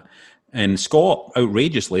right with that. And Scott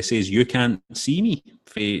outrageously says, "You can't see me"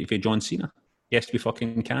 for John Cena. Yes, we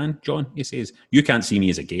fucking can, John. He says, "You can't see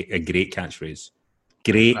me" is a great catchphrase.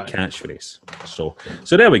 Great catchphrase. So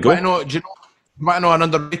there we go. Do you want to know an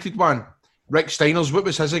underrated one? Rick Steiner's. What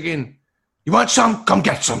was his again? "You want some? Come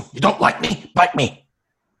get some. You don't like me? Bite me."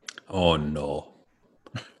 Oh, no.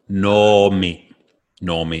 No, mate.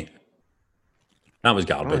 That was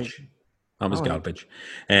garbage. Garbage.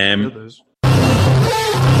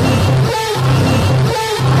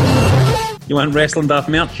 You want Wrestling Daft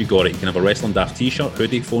merch? You got it. You can have a Wrestling Daft t-shirt,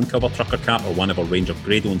 hoodie, phone cover, trucker cap, or one of a range of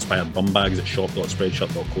Grado-inspired bum bags at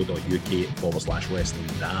shop.spreadshirt.co.uk/Wrestling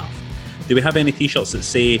Daft. Do we have any t-shirts that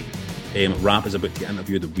say Rap is about to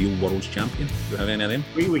interview the real world's champion? Do we have any of them?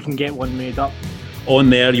 We can get one made up.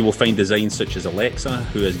 On there, you will find designs such as Alexa,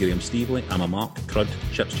 who is Graham Stevely, I'm a Mark, Crud,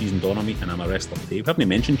 Chips, Cheese and Doner Meat, and I'm a Wrestler Dave. Haven't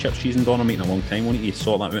mentioned Chips, Cheese and Doner Meat in a long time. Why don't you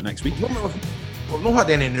sort that out next week? We've not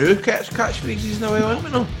had any new catchphrases now, have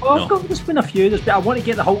we? There's been a few. I want to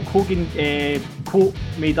get the Hulk Hogan quote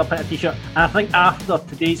made up in a t-shirt. And I think after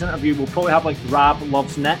today's interview, we'll probably have like Rab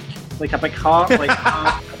loves Nick, like a big heart, a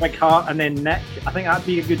big heart, and then Nick. I think that'd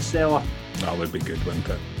be a good seller. That would be good, wouldn't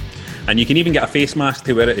it? And you can even get a face mask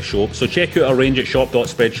to wear at the show. So check out our range at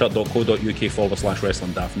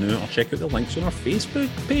shop.spreadshirt.co.uk/Wrestling Daft now, or check out the links on our Facebook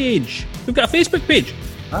page. We've got a Facebook page.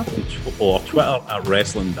 Or Twitter at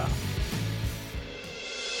Wrestling Daft.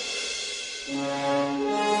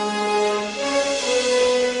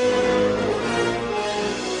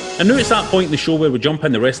 And now it's that point in the show where we jump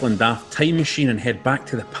in the Wrestling Daft time machine and head back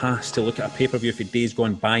to the past to look at a pay-per-view for days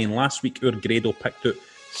gone by. And last week, our Grado picked out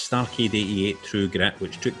Starrcade 88 True Grit,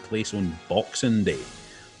 which took place on Boxing Day.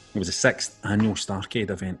 It was the 6th annual Starrcade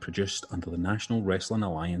event produced under the National Wrestling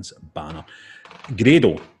Alliance banner.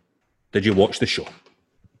 Grado, did you watch the show?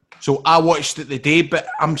 So I watched it the day, but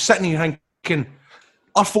I'm sitting here thinking,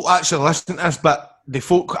 our folk actually listen to this, but the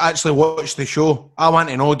folk actually watched the show. I want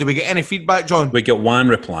to know, do we get any feedback, John? We get one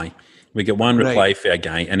reply. For a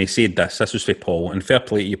guy, and he said this was for Paul, and fair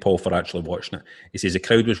play to you, Paul, for actually watching it. He says, the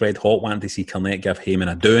crowd was red hot, wanting to see Cornette give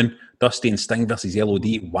Heyman a doing. Dusty and Sting versus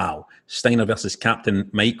LOD, wow. Steiner versus Captain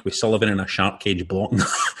Mike with Sullivan in a shark cage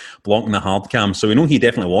blocking the hard cam. So we know he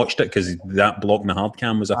definitely watched it, because that blocking the hard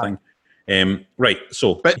cam was a thing. Right,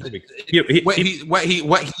 so... But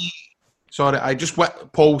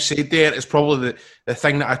what Paul said there is probably the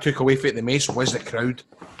thing that I took away from it the most was the crowd.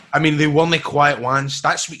 I mean, they weren't the quiet ones.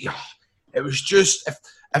 That's what it was just,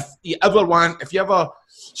 if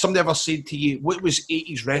somebody ever said to you, what was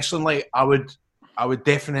 80s wrestling like, I would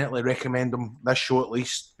definitely recommend them this show at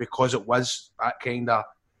least, because it was that kind of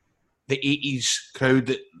the 80s crowd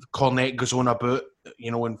that Cornette goes on about,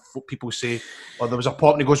 when people say, "Oh, there was a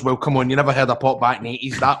pop," and he goes, "Well, come on, you never heard a pop back in the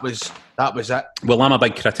 80s." That was it. Well, I'm a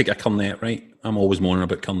big critic of Cornette, right? I'm always moaning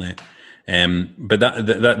about Cornette. But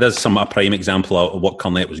there's a prime example of what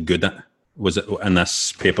Cornette was good at. Was it in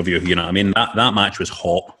this pay-per-view? You know what I mean? That match was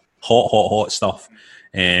hot stuff.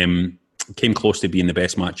 Came close to being the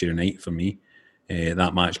best match of the night for me.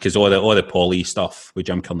 that match, because all the Paulie stuff with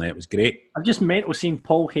Jim Cornette was great. I've just mental seeing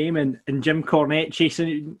Paul Heyman and Jim Cornette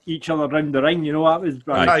chasing each other around the ring. You know, that was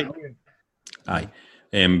brilliant. Aye.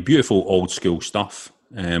 Beautiful old school stuff.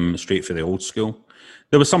 Straight for the old school.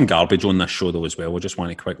 There was some garbage on this show though as well. I just want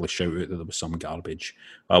to quickly shout out that there was some garbage.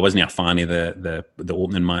 I wasn't a fan of the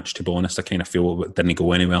opening match, to be honest. I kind of feel it didn't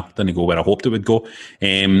go anywhere. Didn't go where I hoped it would go.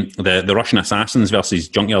 The Russian Assassins versus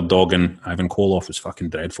Junkyard Dog and Ivan Koloff was fucking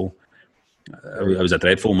dreadful. It was a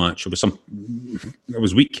dreadful match. It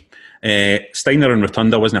was weak. Steiner and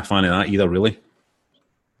Rotunda, wasn't a fan of that either, really.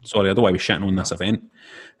 Sorry, I don't know why we're shitting on this event.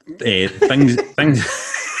 Things. Do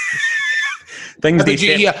you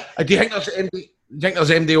think there's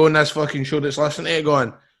MD on this fucking show that's listening to it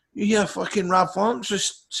going, you hear fucking Rab Florence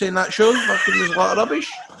just saying that show? Fucking there's a lot of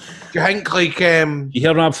rubbish. Do you think you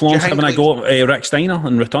hear Rab Florence having a go at Rick Steiner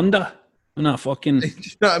and Rotunda? And that fucking... Do you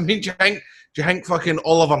know what I mean? Do you think fucking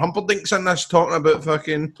Oliver Humperdink's in this talking about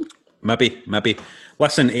fucking... Maybe.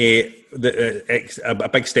 Listen, a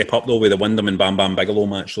big step up though with the Wyndham and Bam Bam Bigelow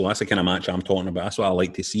match. So that's the kind of match I'm talking about. That's what I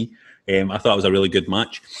like to see. I thought it was a really good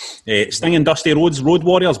match. Sting and Dusty Rhodes, Road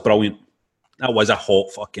Warriors, brilliant. That was a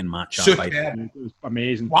hot fucking match. Super. It was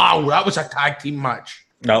amazing. Wow, that was a tag team match.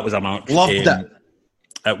 That was a match. Loved it.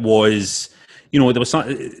 It was, there was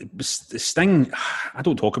Sting. I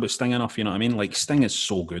don't talk about Sting enough. You know what I mean? Like, Sting is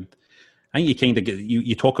so good. I think you kind of get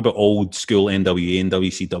you talk about old school NWA and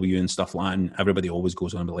WCW and stuff like that, and everybody always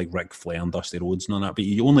goes on about like Ric Flair and Dusty Rhodes and all that. But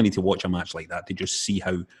you only need to watch a match like that to just see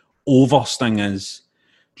how over Sting is,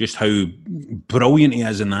 just how brilliant he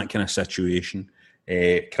is in that kind of situation.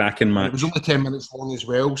 Cracking match. It was only 10 minutes long as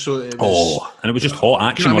well, so it was. And it was just hot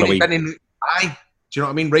action. Do you know what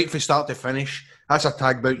I mean? Right from start to finish. That's a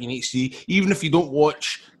tag bout you need to see. Even if you don't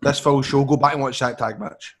watch this full show, go back and watch that tag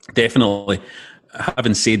match. Definitely.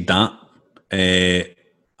 Having said that, I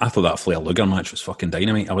thought that Flair Luger match was fucking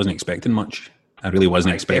dynamite. I wasn't expecting much. I really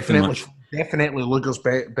wasn't expecting much. Definitely Luger's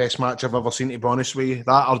best match I've ever seen, to be honest with you.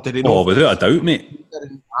 That, or did he know? Oh, without a doubt, mate.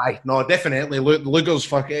 Aye, no, definitely. Luger's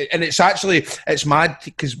fucking... And it's mad,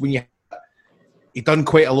 because when he done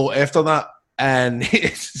quite a lot after that, and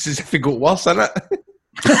it's as if he got worse, isn't it?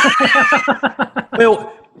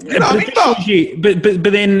 Well...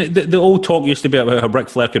 But then the old talk used to be about how Ric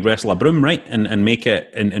Flair could wrestle a broom, right, and make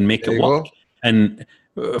it work. And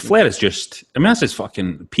Flair is just, I mean, that's his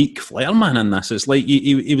fucking peak Flair, man. In this, it's like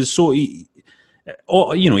he was so, he was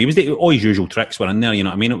all his usual tricks were in there. You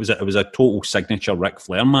know what I mean? It was a total signature Ric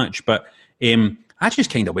Flair match. But I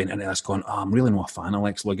just kind of went into this going, I'm really not a fan of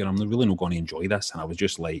Lex Luger. I'm really not going to enjoy this. And I was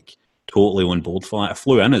just like totally on board for that. I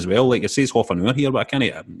flew in as well. Like, it says half an hour here, but I can't.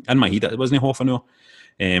 In my head, it wasn't half an hour.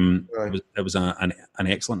 Right. It was an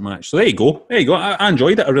excellent match. So there you go. I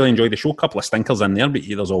enjoyed it. I really enjoyed the show. A couple of stinkers in there, but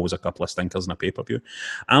there's always a couple of stinkers in a pay-per-view.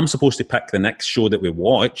 I'm supposed to pick the next show that we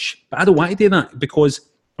watch, but I don't want to do that because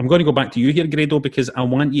I'm going to go back to you here, Grado, because I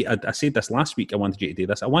want you, I said this last week, I wanted you to do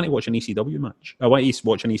this. I want to watch an ECW match. I want you to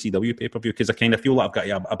watch an ECW pay-per-view because I kind of feel like I've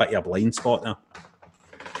got a bit of a blind spot there.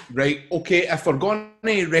 Right, okay, if we're going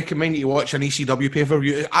to recommend you to watch an ECW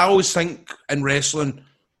pay-per-view, I always think in wrestling,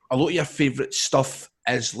 a lot of your favourite stuff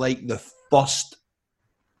is like the first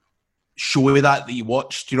show that you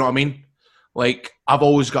watched. Do you know what I mean? Like, I've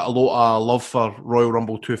always got a lot of love for Royal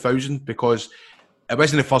Rumble 2000 because it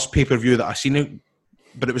wasn't the first pay-per-view that I seen it,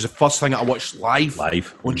 but it was the first thing that I watched live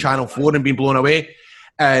on Channel 4 and being blown away.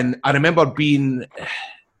 And I remember being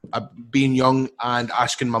young and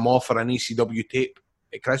asking my mom for an ECW tape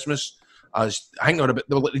at Christmas. I think they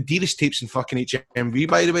were like the dearest tapes in fucking HMV,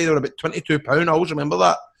 by the way. They were about £22. I always remember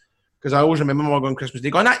that. Because I always remember my going Christmas Day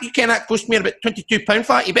going, you can't cost me about £22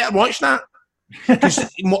 for that. You better watch that.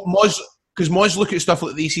 Because Moz look at stuff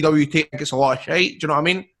like the ECW tape, think it's a lot of shite. Do you know what I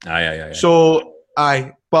mean? Aye. So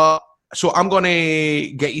I'm going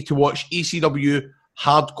to get you to watch ECW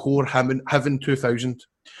Hardcore Heaven 2000.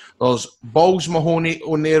 There's Balls Mahoney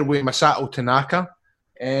on there with Masato Tanaka.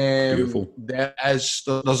 Beautiful. There's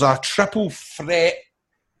a triple threat.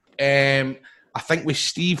 I think with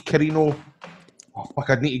Steve Carino. Oh, fuck,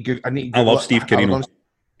 I love Steve Carino.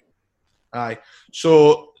 Aye.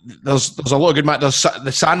 So there's a lot of good matches.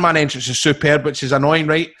 The Sandman entrance is superb, which is annoying,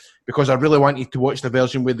 right? Because I really want you to watch the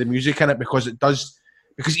version with the music in it because it does.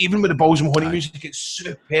 Because even with the Balls and Honey music, it's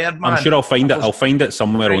superb, man. I'm sure I'll find it. I'll find it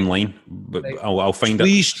somewhere online, but I'll find it.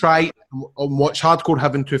 Please try and watch Hardcore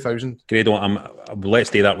Heaven 2000. Grado, let's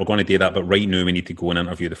do that. We're going to do that, but right now we need to go and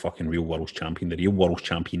interview the fucking real world champion. The real world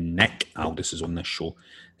champion, Nick Aldis, is on this show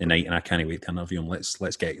tonight, and I can't wait to interview him. Let's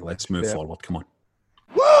move forward. Come on.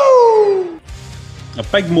 Woo! A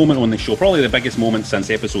big moment on the show, probably the biggest moment since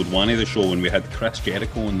episode 1 of the show when we had Chris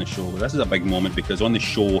Jericho on the show. But this is a big moment because on the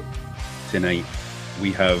show tonight,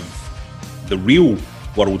 we have the real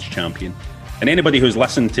world's champion. And anybody who's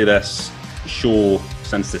listened to this show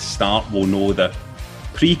since the start will know that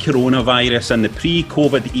pre-coronavirus and the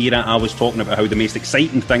pre-COVID era, I was talking about how the most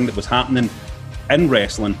exciting thing that was happening in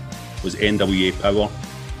wrestling was NWA Power.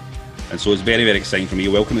 And so it's very, very exciting for me.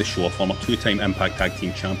 Welcome to the show, a former two-time Impact Tag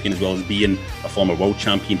Team Champion, as well as being a former World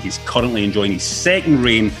Champion. He's currently enjoying his second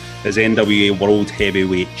reign as NWA World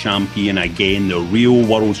Heavyweight Champion. Again, the real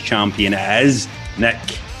World's Champion is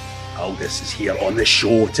Nick Aldis is here on the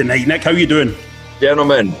show tonight. Nick, how you doing?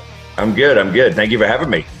 Gentlemen, I'm good. Thank you for having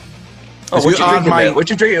me. Oh, what you drinking there?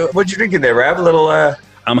 What you drinking there, Rab? A little.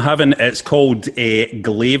 I'm having. It's called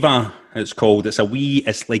Glava.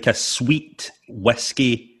 It's like a sweet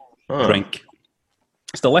whiskey drink.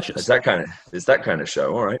 It's delicious. It's that kind of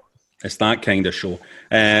show. All right. It's that kind of show.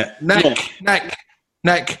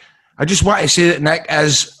 Nick. I just want to say that Nick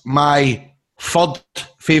is my third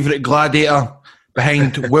favourite gladiator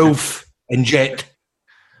behind Wolf and Jet.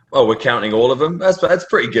 Well, we're counting all of them. That's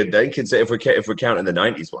pretty good then. Consider if we're counting the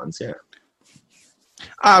 '90s ones, yeah.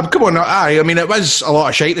 Come on, I mean, it was a lot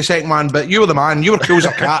of shite, the second one, but you were the man. You were cool as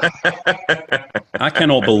a cat. I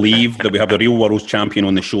cannot believe that we have the real world's champion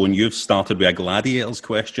on the show and you've started with a gladiators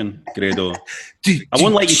question, Grado. I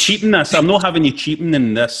won't let you cheating this. I'm not having you cheating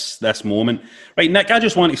in this moment. Right, Nick, I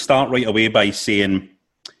just want to start right away by saying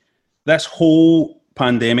this whole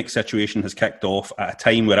pandemic situation has kicked off at a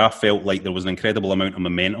time where I felt like there was an incredible amount of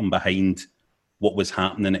momentum behind what was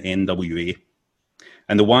happening at NWA.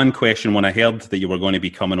 And the one question, when I heard that you were going to be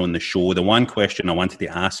coming on the show, the one question I wanted to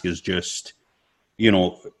ask is just,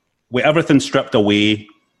 with everything stripped away,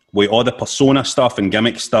 with all the persona stuff and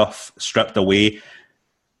gimmick stuff stripped away,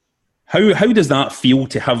 how does that feel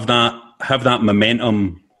to have that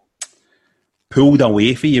momentum pulled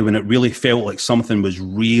away for you when it really felt like something was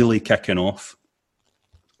really kicking off?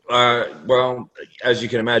 Well, as you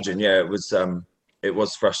can imagine, yeah, it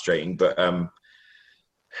was frustrating, but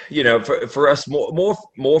for us,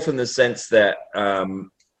 more from the sense that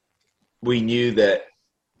we knew that,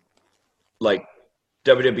 like,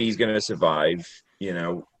 WWE is going to survive.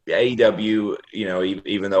 AEW,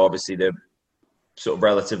 even though obviously they're sort of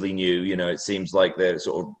relatively new, it seems like they've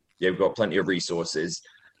got plenty of resources.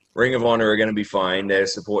 Ring of Honor are going to be fine. They're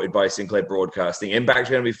supported by Sinclair Broadcasting. Impact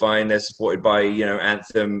are going to be fine. They're supported by,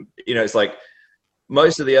 Anthem. It's like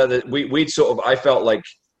most of the other, I felt like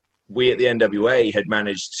we at the NWA had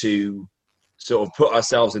managed to sort of put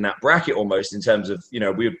ourselves in that bracket almost, in terms of,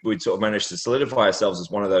 we'd sort of managed to solidify ourselves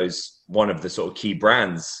as one of the sort of key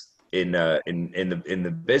brands in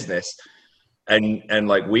the business. And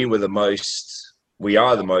like we are the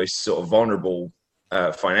most sort of vulnerable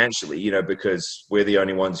financially, because we're the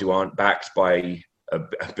only ones who aren't backed by a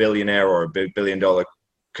billionaire or a $1 billion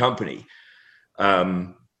company.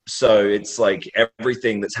 So it's like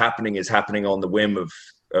everything that's happening is happening on the whim of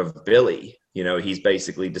Billy. He's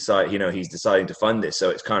basically he's deciding to fund this. So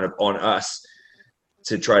it's kind of on us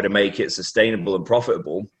to try to make it sustainable and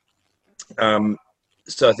profitable.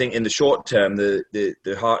 So I think in the short term,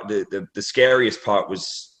 the scariest part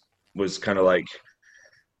was kind of like,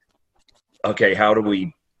 okay, how do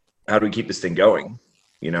we keep this thing going?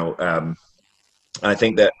 I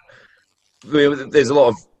think that there's a lot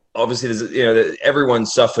of, obviously everyone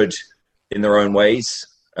suffered in their own ways.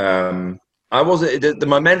 I wasn't the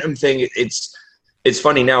momentum thing. It's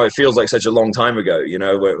funny now. It feels like such a long time ago,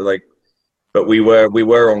 but we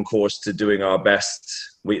were on course to doing our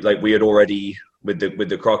best. We had already with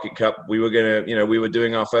the Crockett Cup. We were gonna, we were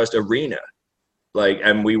doing our first arena,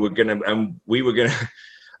 and we were gonna.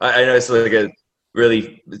 I know it's like a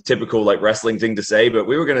really typical like wrestling thing to say, but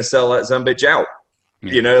we were gonna sell that some bitch out.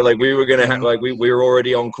 Yeah. We were gonna have we were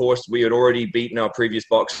already on course. We had already beaten our previous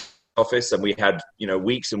box office, and we had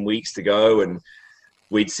weeks and weeks to go, and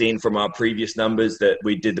we'd seen from our previous numbers that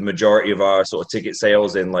we did the majority of our sort of ticket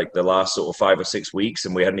sales in like the last sort of 5 or 6 weeks,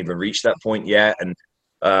 and we hadn't even reached that point yet. And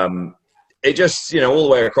it just all the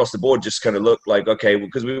way across the board just kind of looked like, okay,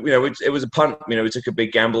 because it was a punt. We took a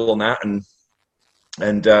big gamble on that, and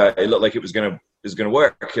it looked like it was gonna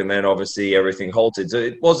work, and then obviously everything halted. So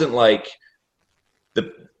it wasn't like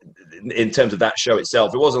in terms of that show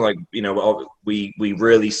itself, it wasn't like we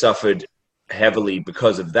really suffered heavily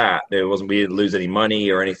because of that. We didn't lose any money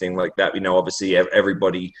or anything like that. Obviously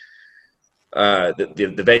everybody,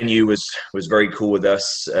 the venue was very cool with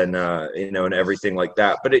us, and and everything like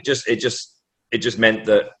that. But it just meant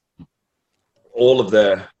that all of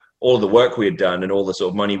the work we had done and all the sort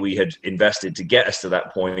of money we had invested to get us to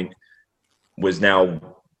that point was now,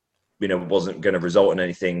 wasn't going to result in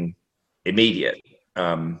anything immediate.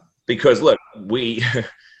 Because look,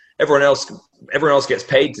 everyone else gets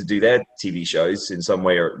paid to do their TV shows in some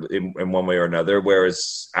way or in one way or another,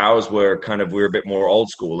 whereas ours were we were a bit more old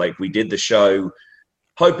school. Like, we did the show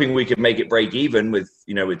hoping we could make it break even with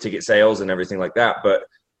ticket sales and everything like that, but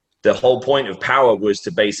the whole point of Power was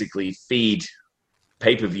to basically feed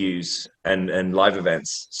pay-per-views and live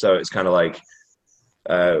events. So it's kind of like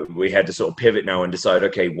we had to sort of pivot now and decide,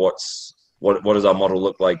 okay, what does our model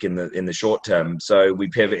look like in the short term? So we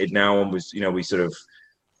pivoted now and we sort of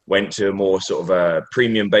went to a more sort of a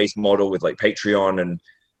premium based model with like Patreon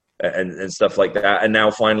and stuff like that. And now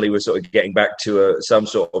finally we're sort of getting back to some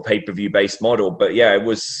sort of pay-per-view based model. But yeah, it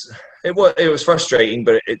was frustrating,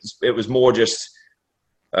 but it was more just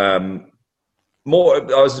I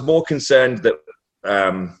was more concerned that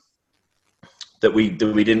that we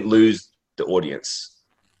didn't lose the audience,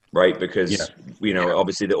 right? Because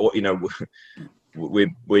obviously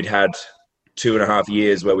we'd had 2.5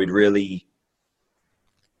 years where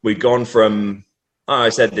we'd gone from, I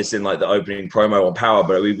said this in like the opening promo on Power,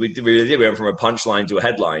 but we went from a punchline to a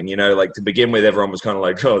headline. Like, to begin with, everyone was kind of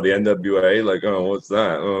like, oh, the NWA, like, oh, what's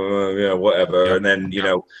that? Oh, yeah, whatever. Yeah. And then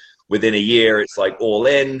within a year, it's like All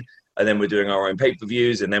In. And then we're doing our own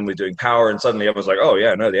pay-per-views, and then we're doing Power, and suddenly everyone's like, "Oh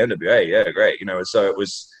yeah, no, the NWA, yeah, great,"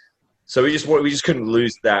 So we just couldn't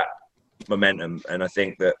lose that momentum. And I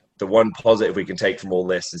think that the one positive we can take from all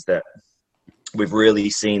this is that we've really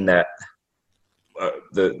seen that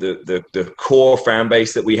the core fan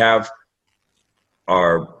base that we have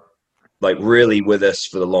are like really with us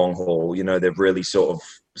for the long haul. They've really sort of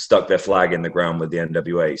stuck their flag in the ground with the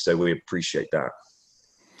NWA, so we appreciate that.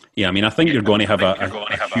 Yeah, I mean, I think you're going to have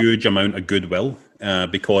a huge amount of goodwill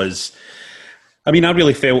because, I mean, I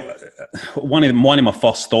really felt one of my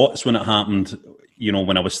first thoughts when it happened,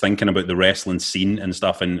 when I was thinking about the wrestling scene and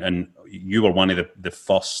stuff, and you were one of the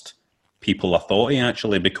first people I thought of,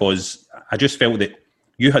 actually, because I just felt that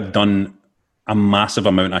you had done a massive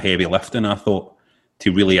amount of heavy lifting, I thought,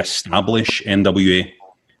 to really establish NWA.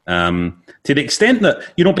 To the extent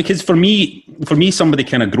that, because for me, somebody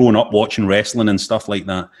kind of growing up watching wrestling and stuff like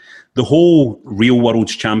that, the whole Real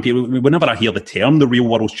World's Champion, whenever I hear the term, the Real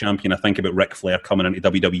World's Champion, I think about Ric Flair coming into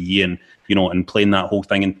WWE and, and playing that whole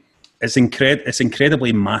thing. And it's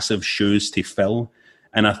incredibly massive shoes to fill.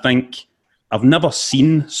 And I think I've never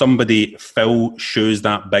seen somebody fill shoes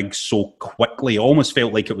that big so quickly. It almost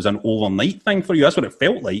felt like it was an overnight thing for you. That's what it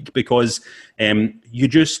felt like, because you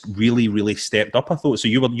just really, really stepped up, I thought. So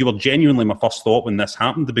you were genuinely my first thought when this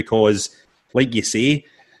happened, because, like you say,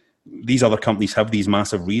 these other companies have these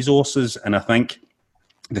massive resources. And I think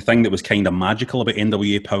the thing that was kind of magical about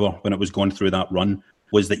NWA Power when it was going through that run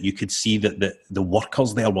was that you could see that the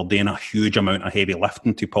workers there were doing a huge amount of heavy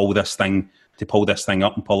lifting to pull this thing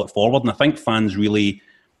up and pull it forward. And I think fans really,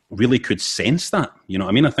 really could sense that. You know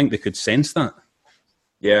what I mean? I think they could sense that.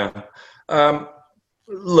 Yeah.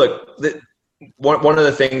 Look, one of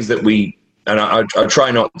the things that we, and I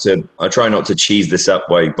try not to cheese this up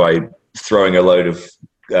by throwing a load of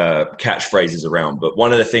catchphrases around, but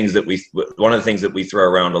one of the things that we throw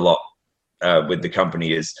around a lot with the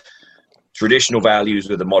company is traditional values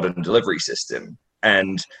with a modern delivery system.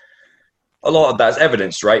 And a lot of that's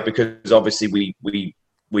evidenced, right? Because obviously we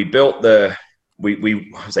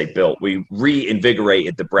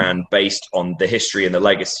reinvigorated the brand based on the history and the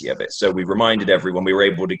legacy of it. So we reminded everyone, we were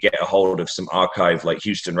able to get a hold of some archive like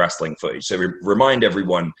Houston wrestling footage. So we remind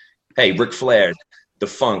everyone, hey, Ric Flair, the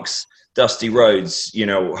Funks, Dusty Rhodes,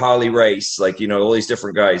 Harley Race, all these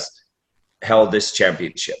different guys held this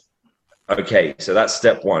championship. Okay, so that's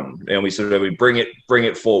step one. And we bring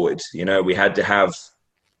it forward. We had to have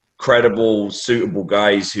credible, suitable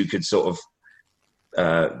guys who could sort of,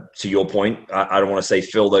 to your point, I don't want to say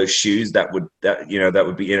fill those shoes. That would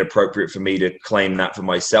be inappropriate for me to claim that for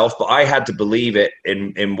myself. But I had to believe it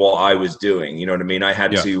in what I was doing. You know what I mean? I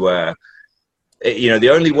had to, the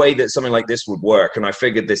only way that something like this would work, and I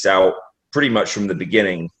figured this out pretty much from the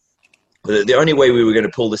beginning, the only way we were going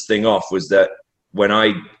to pull this thing off was that when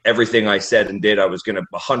everything I said and did, I was going to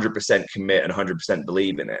 100% commit and 100%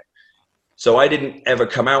 believe in it. So I didn't ever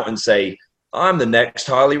come out and say, I'm the next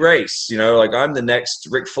Harley Race, I'm the next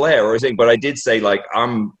Ric Flair or anything. But I did say,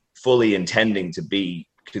 I'm fully intending to be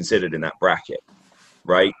considered in that bracket,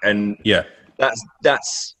 right? And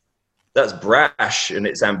that's brash and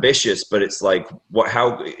it's ambitious, but it's like,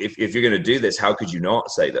 if you're going to do this, how could you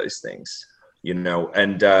not say those things,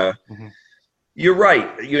 And you're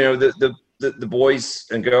right, the boys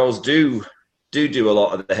and girls do a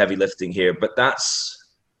lot of the heavy lifting here, but that's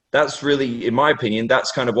really, in my opinion,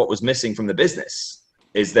 that's kind of what was missing from the business,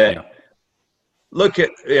 is that look at,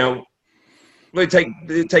 we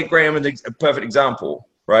take Graham as a perfect example,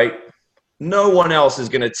 right? no one else is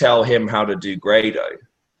going to tell him how to do Grado.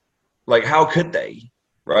 Like, how could they?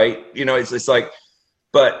 Right? You know, it's like,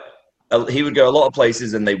 but he would go a lot of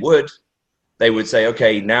places and they would say,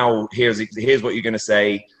 okay, now here's what you're going to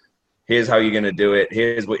say. Here's how you're going to do it.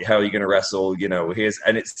 Here's how you're going to wrestle. You know,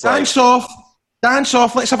 and it's dance off.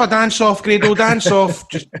 Let's have a dance off, Grado. Dance off.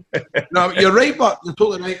 Just, no, you're right, but you're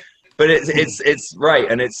totally right. But it's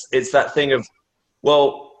right, and it's that thing of,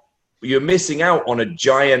 well, you're missing out on a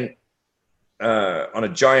giant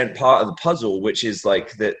part of the puzzle, which is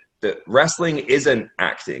like that wrestling isn't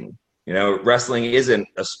acting. You know, wrestling isn't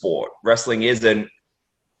a sport. Wrestling isn't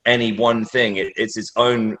any one thing. It's its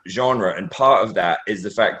own genre, and part of that is the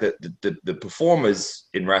fact that the performers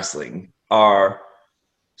in wrestling are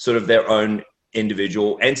sort of their own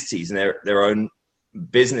individual entities and their own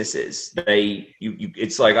businesses.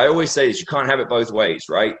 It's like, I always say this: you can't have it both ways,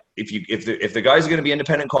 right? If the guys are going to be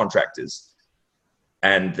independent contractors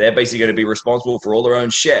and they're basically going to be responsible for all their own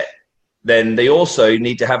shit, then they also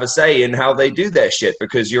need to have a say in how they do their shit,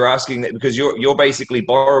 because you're basically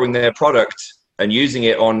borrowing their product and using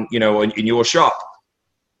it on, you know, in your shop,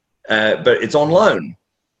 but it's on loan.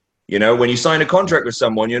 You know, when you sign a contract with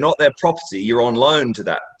someone, you're not their property; you're on loan to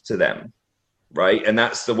them, right? And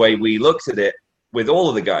that's the way we looked at it with all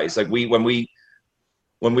of the guys. Like when we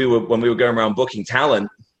were going around booking talent,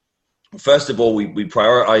 first of all, we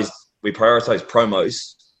prioritized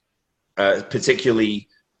promos, particularly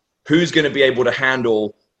who's going to be able to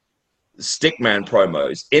handle stickman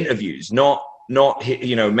promos, interviews, not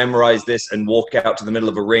you know, memorize this and walk out to the middle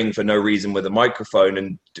of a ring for no reason with a microphone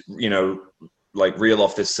and, you know, like reel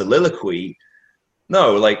off this soliloquy.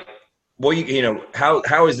 No, like, well, you know,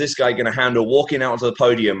 how is this guy going to handle walking out onto the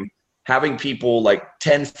podium, having people like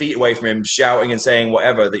 10 feet away from him shouting and saying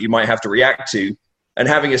whatever that you might have to react to, and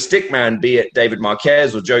having a stickman, be it David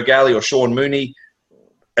Marquez or Joe Galley or Sean Mooney,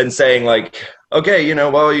 and saying like, okay, you know,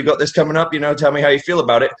 well, you got this coming up, you know, tell me how you feel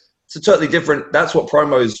about it. It's a totally different. That's what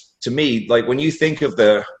promos, to me, like when you think of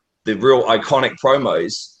the real iconic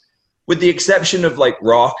promos, with the exception of like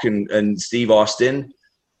Rock and Steve Austin,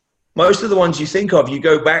 most of the ones you think of, you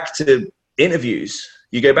go back to interviews,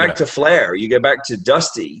 you go back to Flair, you go back to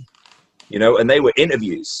Dusty, you know, and they were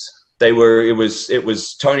interviews. It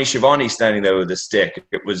was Tony Schiavone standing there with a stick.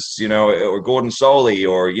 It was, you know, or Gordon Soley,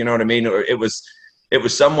 or, you know what I mean? Or it was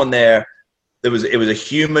someone there. It was a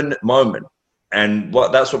human moment. And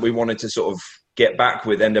that's what we wanted to sort of get back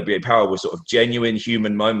with NWA Power, was sort of genuine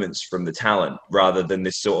human moments from the talent, rather than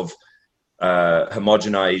this sort of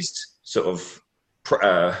homogenized sort of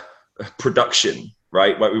production,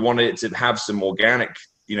 right? Like we wanted it to have some organic,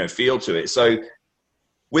 you know, feel to it. So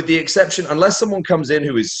with the exception, unless someone comes in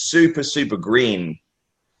who is super, super green,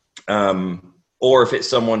 or if it's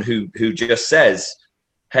someone who just says,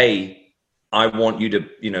 hey, I want you to,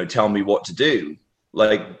 you know, tell me what to do.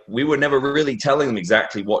 Like, we were never really telling them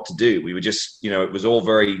exactly what to do. We were just, you know, it was all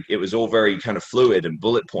very kind of fluid and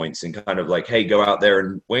bullet points and kind of like, hey, go out there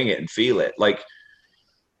and wing it and feel it. Like,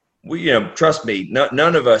 we, you know, trust me,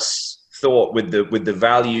 none of us thought with the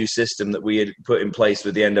value system that we had put in place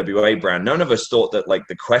with the NWA brand, none of us thought that like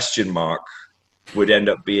the question mark would end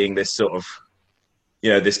up being this sort of, you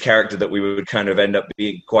know, this character that we would kind of end up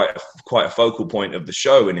being quite a focal point of the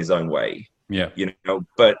show in his own way. Yeah. You know,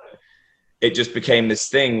 but it just became this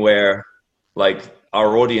thing where like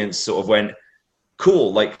our audience sort of went,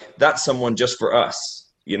 cool, like that's someone just for us,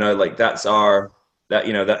 you know, like that's one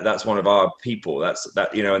of our people. That,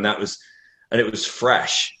 you know, and it was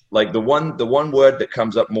fresh. Like the one word that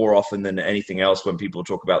comes up more often than anything else when people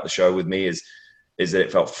talk about the show with me is that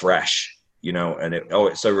it felt fresh, you know, and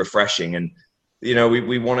it's so refreshing. And, you know,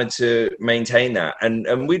 we wanted to maintain that.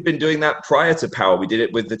 And we'd been doing that prior to Power. We did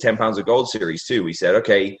it with the 10 Pounds of Gold series too. We said,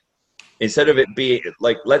 okay, instead of it being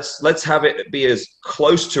like, let's have it be as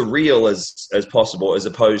close to real as possible, as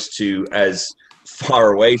opposed to as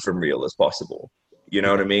far away from real as possible. You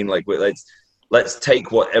know what I mean? Like, let's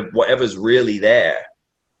take whatever's really there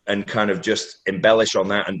and kind of just embellish on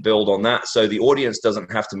that and build on that. So the audience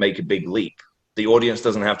doesn't have to make a big leap. The audience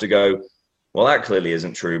doesn't have to go, well, that clearly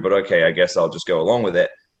isn't true, but okay, I guess I'll just go along with it.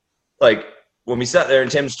 Like when we sat there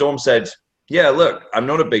and Tim Storm said, yeah, look, I'm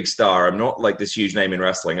not a big star. I'm not like this huge name in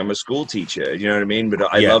wrestling. I'm a school teacher. You know what I mean?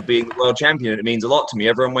 But I love being the world champion. It means a lot to me.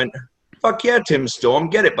 Everyone went, fuck yeah, Tim Storm,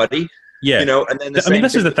 get it, buddy. Yeah. You know, and then I mean,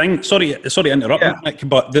 this is the thing. Sorry to interrupt, Nick,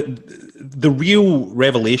 but the real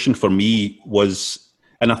revelation for me was,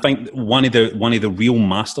 and I think one of the real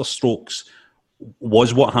master strokes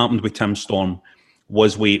was what happened with Tim Storm,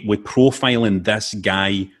 was we profiling this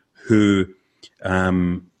guy who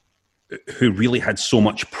really had so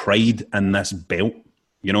much pride in this belt,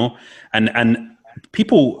 you know, and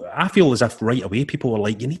people, I feel as if right away people were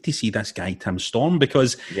like, you need to see this guy Tim Storm,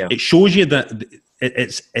 because Yeah. it shows you that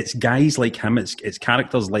it's guys like him, it's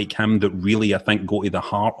characters like him that really, I think, go to the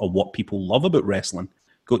heart of what people love about wrestling.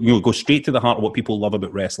 Go straight to the heart of what people love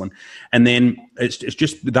about wrestling. And then it's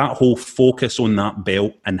just that whole focus on that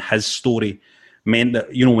belt and his story meant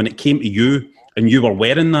that, you know, when it came to you and you were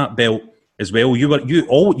wearing that belt as well, you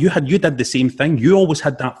did the same thing. You always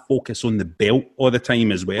had that focus on the belt all the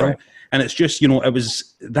time as well. Right. And it's just, you know, it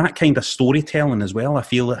was that kind of storytelling as well, I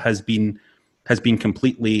feel, it has been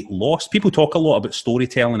completely lost. People talk a lot about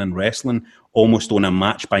storytelling in wrestling almost on a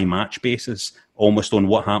match-by-match basis, almost on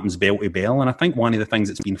what happens bell to bell. And I think one of the things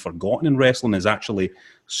that's been forgotten in wrestling is actually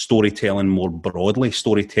storytelling more broadly,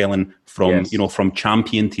 storytelling from, you know, from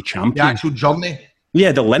champion to champion. The actual journey.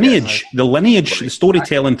 Yeah, the lineage, the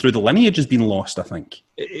storytelling through the lineage has been lost, I think.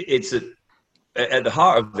 It's at the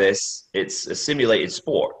heart of this, it's a simulated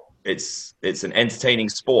sport. It's an entertaining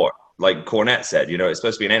sport. Like Cornette said, you know, it's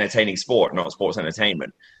supposed to be an entertaining sport, not sports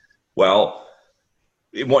entertainment. Well,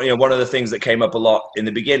 one of the things that came up a lot in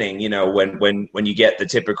the beginning, you know, when you get the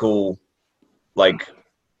typical, like,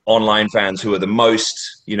 online fans who are the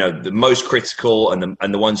most critical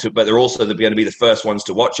and the ones who, but they're also going to be the first ones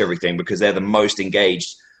to watch everything because they're the most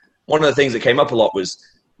engaged. One of the things that came up a lot was,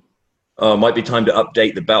 might be time to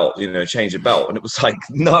update the belt, you know, change the belt. And it was like,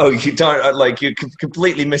 no, you don't, like, you're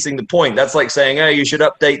completely missing the point. That's like saying, hey, you should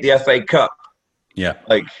update the FA Cup. Yeah.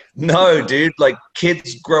 Like, no, dude, like,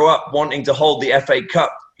 kids grow up wanting to hold the FA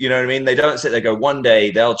Cup. You know what I mean? They don't sit there, go, one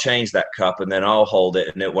day they'll change that cup and then I'll hold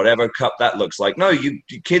it, and whatever cup that looks like. No, you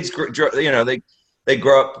kids, you know, they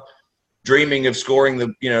grow up dreaming of scoring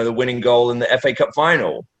the winning goal in the FA Cup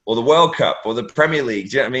final or the World Cup or the Premier League.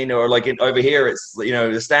 Do you know what I mean? Or like over here, it's, you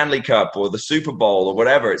know, the Stanley Cup or the Super Bowl or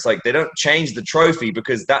whatever. It's like they don't change the trophy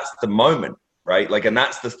because that's the moment, right? Like, and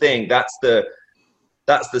that's the thing. That's the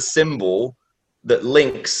symbol that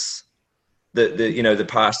links the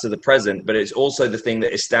past to the present, but it's also the thing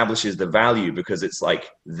that establishes the value, because it's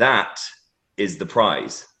like, that is the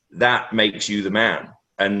prize that makes you the man.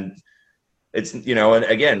 And it's, you know, and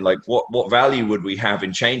again, like, what value would we have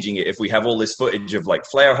in changing it if we have all this footage of like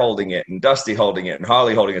Flair holding it and Dusty holding it and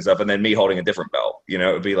Harley holding it up and then me holding a different belt? You know,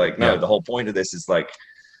 it would be like, no, the whole point of this is like,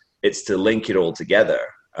 it's to link it all together.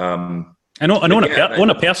 On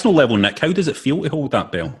a personal level, Nick, how does it feel to hold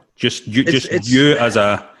that belt? You as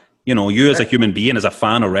a human being, as a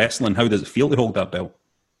fan of wrestling, how does it feel to hold that belt?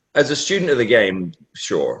 As a student of the game,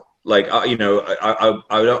 sure. Like, I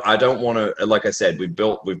don't want to, like I said, we've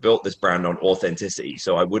built this brand on authenticity.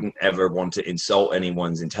 So I wouldn't ever want to insult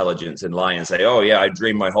anyone's intelligence and lie and say, oh yeah, I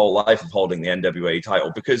dreamed my whole life of holding the NWA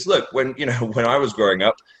title. Because look, when I was growing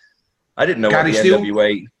up, I didn't know what the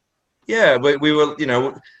NWA. Yeah, we were, you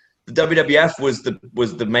know, the WWF was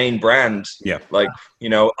the main brand. Yeah. Like, you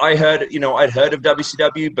know, I'd heard of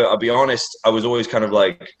WCW, but I'll be honest, I was always kind of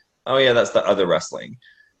like, oh yeah, that's the other wrestling,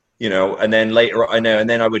 you know. And then later, and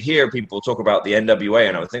then I would hear people talk about the NWA,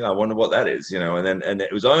 and I would think, I wonder what that is, you know. And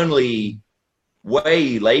it was only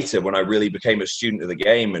way later when I really became a student of the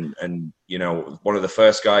game, and you know, one of the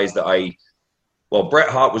first guys that Bret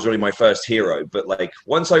Hart was really my first hero. But like,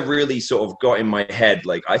 once I really sort of got in my head,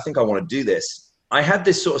 like, I think I want to do this, I had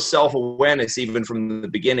this sort of self-awareness even from the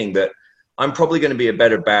beginning that I'm probably going to be a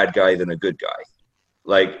better bad guy than a good guy.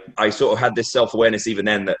 Like, I sort of had this self-awareness even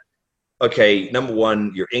then that, okay, number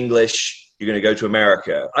one, you're English, you're going to go to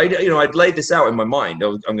America. I'd laid this out in my mind.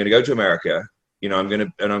 I'm going to go to America, you know, I'm going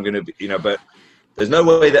to, you know, but there's no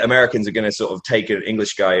way that Americans are going to sort of take an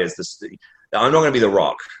English guy as I'm not going to be The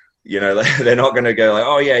Rock, you know. They're not going to go like,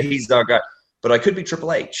 oh yeah, he's our guy. But I could be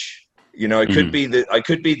Triple H, you know. I could be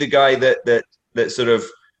the guy that sort of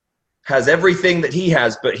has everything that he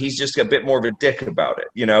has, but he's just a bit more of a dick about it,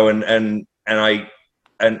 you know. And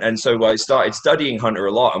so I started studying Hunter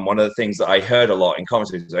a lot, and one of the things that I heard a lot in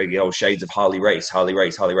comments was like, oh, shades of Harley Race. So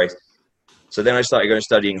then I started going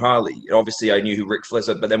studying Harley. And obviously, I knew who Ric Flair was,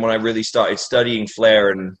 but then when I really started studying Flair,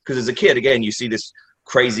 and because as a kid, again, you see this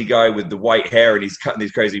crazy guy with the white hair and he's cutting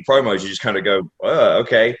these crazy promos, you just kind of go, oh,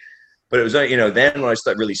 okay. But it was, you know, then when I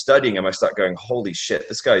started really studying him, I started going, holy shit,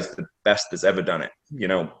 this guy's the best that's ever done it, you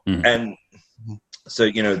know. And so,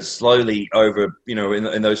 you know, slowly over, you know,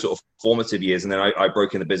 in those sort of formative years, and then I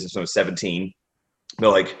broke in the business when I was 17,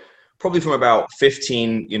 but like probably from about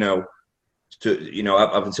 15, you know, to, you know,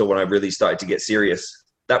 up until when I really started to get serious,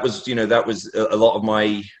 that was a lot of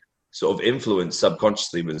my sort of influence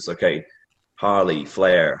subconsciously was, okay, Harley,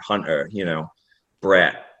 Flair, Hunter, you know,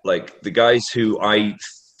 Bret, like the guys who I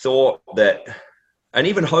thought that, and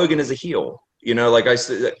even Hogan as a heel, you know, like I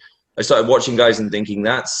started watching guys and thinking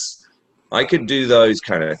that's I could do those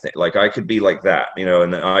kind of things. Like I could be like that, you know,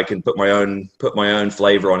 and I can put my own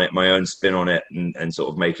flavor on it, my own spin on it, and sort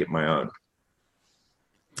of make it my own.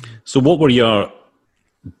 So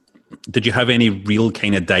did you have any real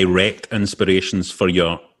kind of direct inspirations for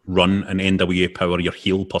your run in NWA Power, your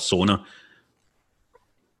heel persona?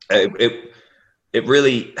 It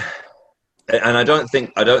really, and I don't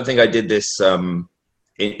think I did this.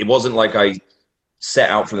 It wasn't like I set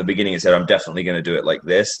out from the beginning and said, I'm definitely going to do it like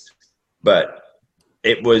this, but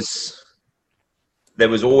there was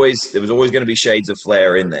always going to be shades of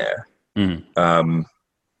Flair in there.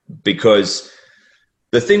 Because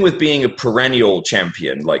the thing with being a perennial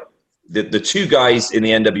champion, like the two guys in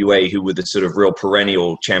the NWA who were the sort of real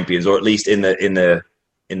perennial champions, or at least in the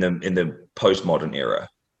postmodern era,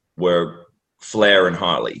 were Flair and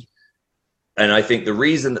Harley. And I think the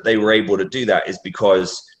reason that they were able to do that is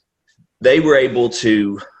because they were able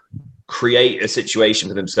to create a situation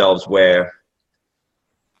for themselves where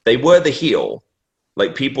they were the heel.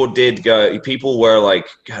 Like people were like,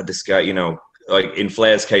 God, this guy, you know, like in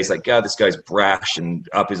Flair's case, like, God, this guy's brash and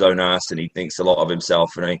up his own ass and he thinks a lot of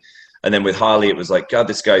himself. And then with Harley, it was like, God,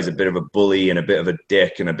 this guy's a bit of a bully and a bit of a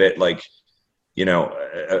dick and a bit like, you know,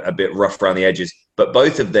 a bit rough around the edges. But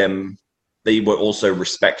both of them, they were also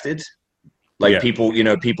respected. Like people, you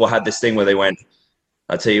know, people had this thing where they went,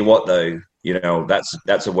 I tell you what, though, you know,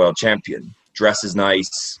 that's a world champion. Dresses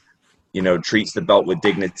nice, you know, treats the belt with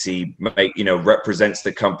dignity, represents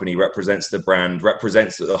the company, represents the brand,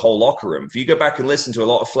 represents the whole locker room. If you go back and listen to a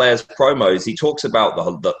lot of Flair's promos, he talks about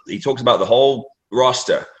the whole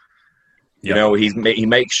roster. You know, he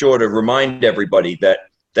makes sure to remind everybody that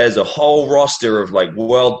there's a whole roster of like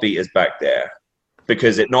world beaters back there,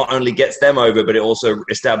 because it not only gets them over, but it also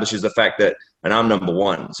establishes the fact that, and I'm number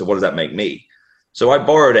one. So what does that make me? So I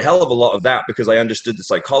borrowed a hell of a lot of that because I understood the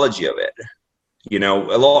psychology of it. You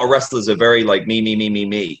know, a lot of wrestlers are very like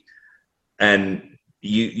me. And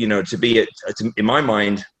you know, in my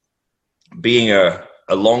mind, being a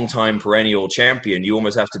long-time perennial champion, you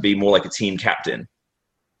almost have to be more like a team captain.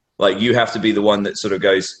 Like you have to be the one that sort of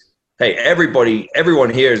goes, hey, everyone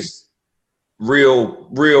here is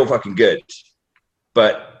real fucking good.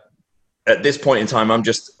 But at this point in time, I'm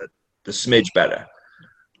just a smidge better.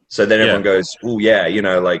 So then everyone goes, oh yeah, you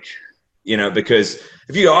know, like, you know, because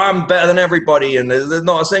if you go, I'm better than everybody and there's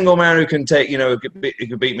not a single man who can take, you know, who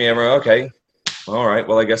could beat me ever. Okay. All right.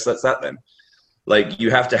 Well, I guess that's that then. Like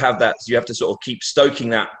you have to have that. You have to sort of keep stoking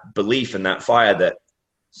that belief and that fire that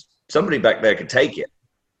somebody back there could take it,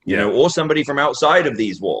 you know, or somebody from outside of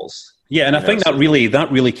these walls. Yeah, and I think that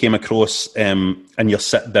really came across in your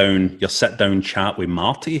sit down chat with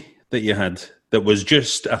Marty that you had. That was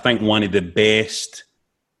just, I think, one of the best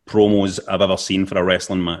promos I've ever seen for a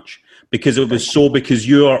wrestling match, because because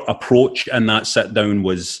your approach in that sit down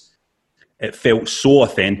it felt so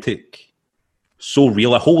authentic, so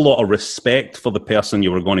real, a whole lot of respect for the person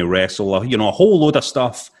you were going to wrestle, you know, a whole load of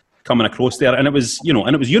stuff coming across there, and it was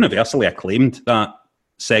universally acclaimed, that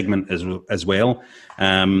segment as well.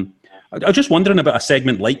 I was just wondering about a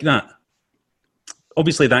segment like that.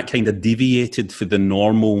 Obviously, that kind of deviated for the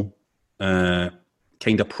normal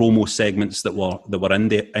kind of promo segments that were in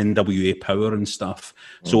the NWA Power and stuff.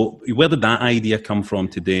 So where did that idea come from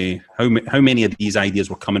today? How many of these ideas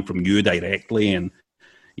were coming from you directly, and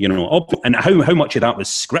you know, and how much of that was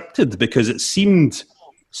scripted? Because it seemed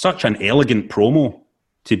such an elegant promo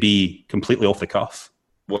to be completely off the cuff.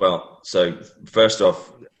 Well, so first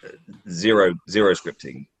off, zero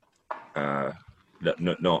scripting.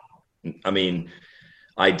 Not. I mean,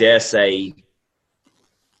 I dare say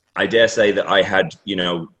that I had, you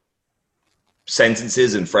know,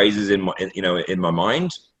 sentences and phrases in my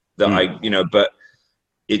mind that I, you know, but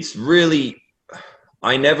it's really,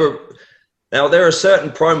 now there are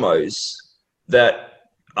certain promos that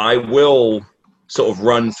I will sort of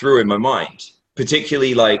run through in my mind,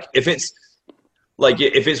 particularly like if it's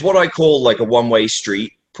what I call like a one-way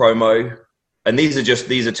street promo. And these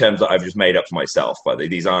are terms that I've just made up for myself, but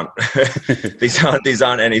these aren't these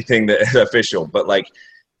aren't anything that is official. But like,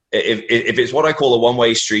 if it's what I call a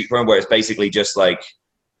one-way street promo, where it's basically just like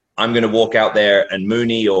I'm going to walk out there and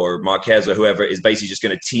Mooney or Marquez or whoever is basically just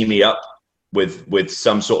going to tee me up with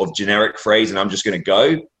some sort of generic phrase, and I'm just going to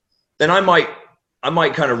go, then I might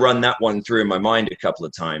kind of run that one through in my mind a couple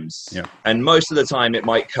of times. Yeah. And most of the time, it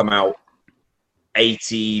might come out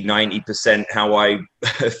 80-90% how I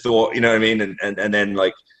thought, you know what I mean, and then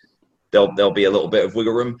like there'll be a little bit of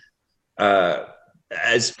wiggle room.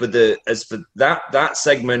 As for that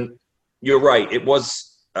segment, you're right, it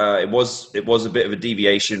was a bit of a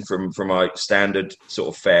deviation from my standard sort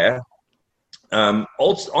of fare.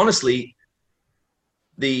 Honestly,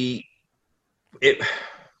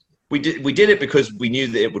 we did it because we knew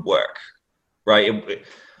that it would work, right?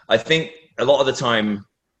 I think a lot of the time,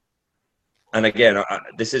 and again,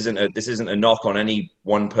 this isn't a knock on any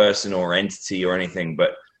one person or entity or anything,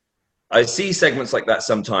 but I see segments like that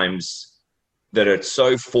sometimes that are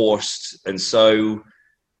so forced and so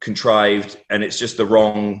contrived, and it's just the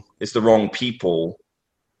wrong people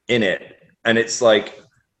in it, and it's like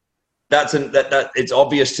that it's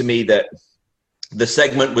obvious to me that the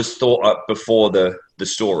segment was thought up before the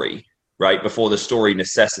story, right? Before the story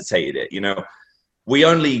necessitated it. You know, we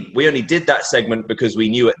only did that segment because we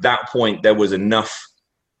knew at that point there was enough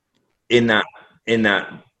in that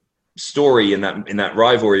story, in that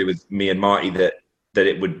rivalry with me and Marty that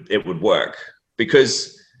it would work,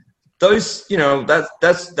 because those, you know,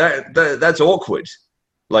 that's awkward.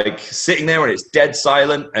 Like sitting there and it's dead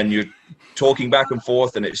silent and you're talking back and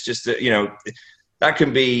forth, and it's just, you know,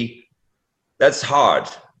 that's hard.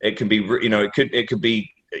 It can be, you know, it could be,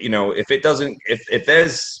 you know, if it's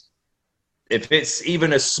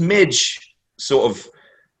even a smidge sort of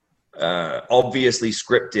obviously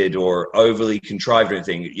scripted or overly contrived or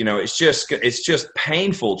anything, you know, it's just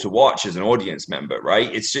painful to watch as an audience member,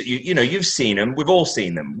 right? It's just, you know, you've seen them, we've all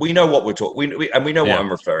seen them, we know what we're talking, and we know what I'm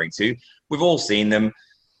referring to. We've all seen them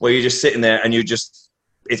where you're just sitting there and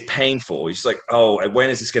it's painful. It's just like, oh, when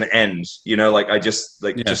is this going to end? You know, like just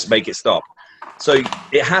make it stop. So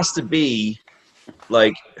it has to be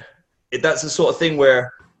like, that's the sort of thing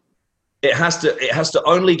where it has to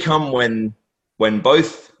only come when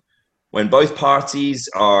both parties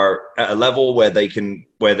are at a level where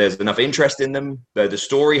there's enough interest in them, where the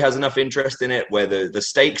story has enough interest in it, where the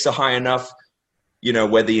stakes are high enough, you know,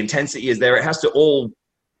 where the intensity is there. It has to all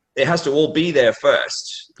be there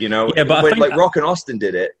first, you know. Yeah, but like Rock and Austin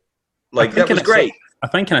did it, like that was great. I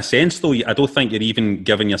think in a sense, though, I don't think you're even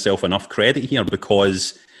giving yourself enough credit here,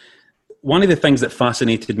 because one of the things that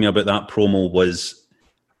fascinated me about that promo was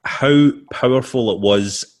how powerful it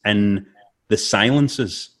was in the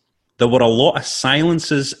silences. There were a lot of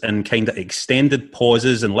silences and kind of extended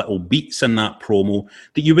pauses and little beats in that promo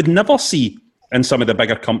that you would never see in some of the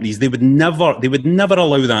bigger companies. They would never allow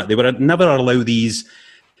that. They would never allow these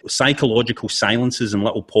psychological silences and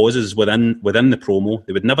little pauses within the promo.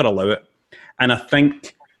 They would never allow it. And I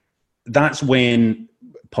think that's when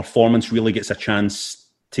performance really gets a chance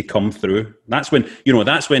to come through. That's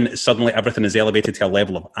when suddenly everything is elevated to a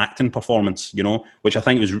level of acting performance, you know, which I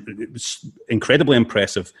think was incredibly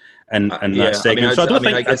impressive in that segment.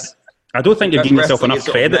 I don't think you're giving yourself enough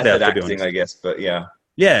credit there, to be honest. I guess, but yeah.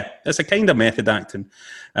 Yeah, it's a kind of method acting.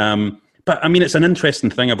 But I mean, it's an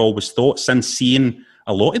interesting thing I've always thought since seeing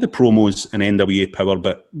a lot of the promos in NWA Power,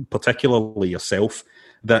 but particularly yourself,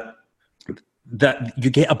 that you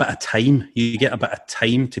get a bit of time. You get a bit of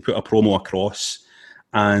time to put a promo across.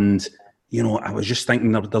 And, you know, I was just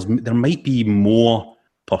thinking there might be more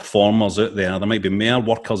performers out there. There might be more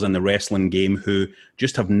workers in the wrestling game who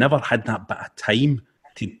just have never had that bit of time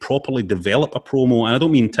to properly develop a promo. And I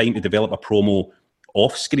don't mean time to develop a promo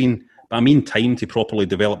off screen, but I mean time to properly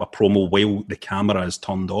develop a promo while the camera is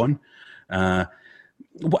turned on.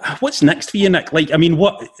 What's next for you, Nick? Like, I mean,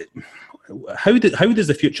 how does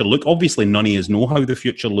the future look? Obviously, none of us know how the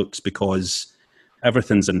future looks because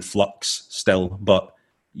everything's in flux still. But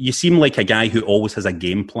you seem like a guy who always has a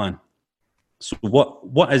game plan. So,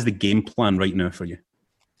 what is the game plan right now for you?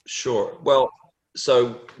 Sure. Well,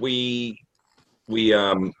 so we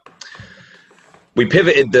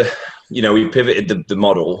pivoted the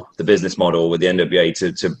model, the business model with the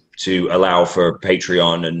NWA to allow for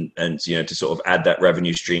Patreon and you know, to sort of add that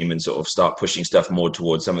revenue stream and sort of start pushing stuff more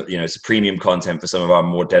towards some of, you know, it's premium content for some of our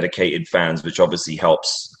more dedicated fans, which obviously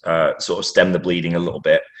helps sort of stem the bleeding a little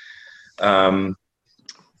bit.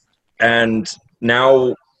 And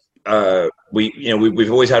now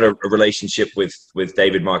we've always had a relationship with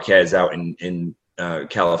David Marquez out in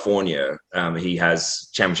California. He has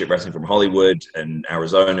Championship Wrestling from Hollywood and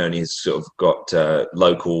Arizona, and he's sort of got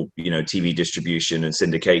local, you know, TV distribution and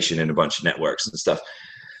syndication in a bunch of networks and stuff.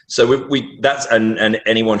 So and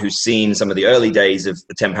anyone who's seen some of the early days of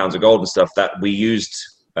the 10 Pounds of Gold and stuff, that we used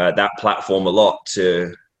that platform a lot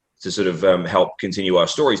to sort of help continue our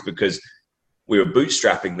stories, because we were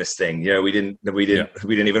bootstrapping this thing. You know, we didn't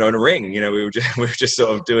even own a ring. You know, we were just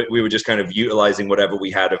sort of we were just kind of utilizing whatever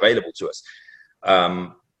we had available to us.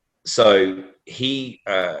 So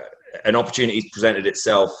an opportunity presented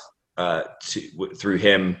itself through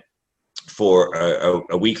him for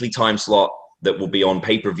a weekly time slot that will be on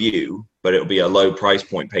pay-per-view, but it'll be a low price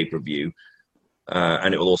point pay-per-view,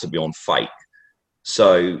 and it will also be on Fight.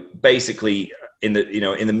 So basically, in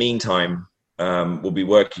the meantime, we'll be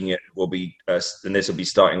working it. And this will be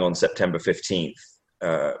starting on September 15th.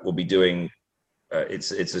 We'll be doing.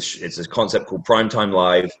 It's a concept called Primetime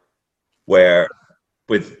Live, where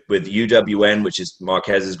with UWN, which is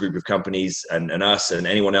Marquez's group of companies, and us and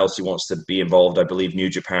anyone else who wants to be involved. I believe New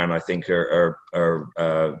Japan, I think, are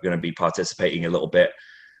going to be participating a little bit.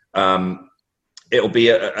 It'll be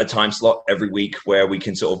a time slot every week where we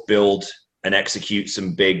can sort of build and execute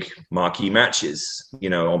some big marquee matches,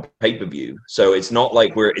 on pay-per-view. So it's not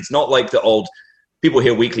like the old people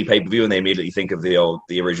hear weekly pay-per-view and they immediately think of the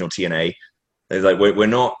original TNA. It's like we're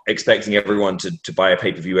not expecting everyone to buy a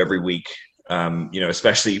pay-per-view every week.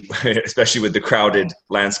 Especially with the crowded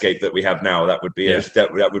landscape that we have now, that would be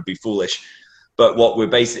that would be foolish. But what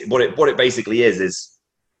it basically is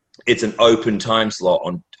it's an open time slot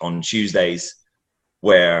on Tuesdays,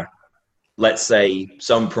 where let's say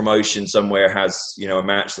some promotion somewhere has a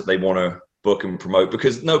match that they want to book and promote,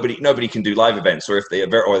 because nobody can do live events, or if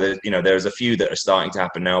there's a few that are starting to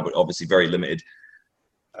happen now, but obviously very limited.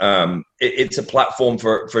 It's a platform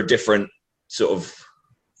for different sort of,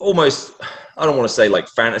 almost, I don't want to say like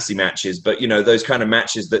fantasy matches, but those kind of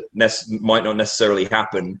matches that might not necessarily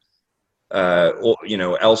happen or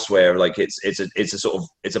elsewhere. Like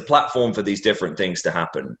it's a platform for these different things to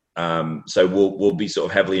happen. So we'll be sort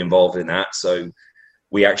of heavily involved in that. So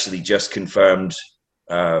we actually just confirmed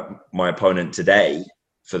my opponent today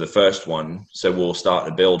for the first one. So we'll start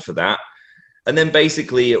to build for that, and then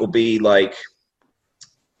basically it will be like,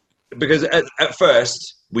 because at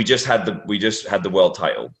first we just had the world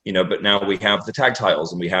title, but now we have the tag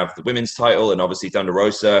titles and we have the women's title, and obviously Thunder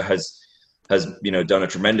Rosa has done a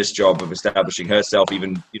tremendous job of establishing herself,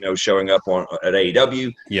 even showing up at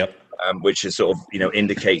AEW. Yep. Which is sort of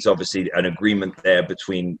indicates obviously an agreement there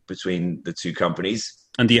between the two companies.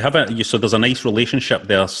 And do you have so there's a nice relationship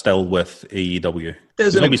there still with AEW?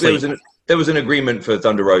 There was an agreement for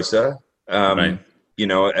Thunder Rosa. Right.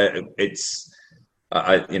 It's.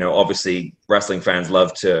 Obviously wrestling fans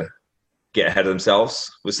love to get ahead of themselves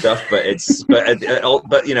with stuff, but at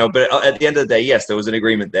the end of the day, yes, there was an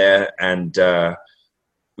agreement there, and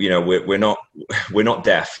we're not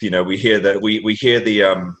deaf. We hear the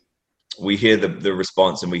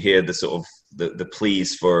response, and we hear the sort of the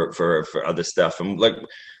pleas for other stuff, and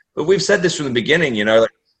but we've said this from the beginning.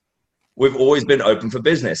 We've always been open for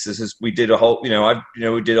business. We've done all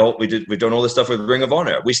this stuff with Ring of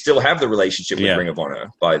Honor. We still have the relationship with Ring of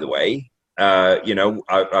Honor, by the way.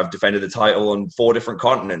 I've defended the title on 4 different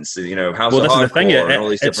continents. House of Hardcore, is the thing. And all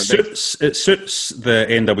these different things. It suits the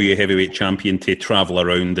NWA Heavyweight Champion to travel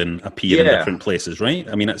around and appear in different places, right?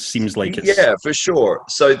 I mean, it seems like it's for sure.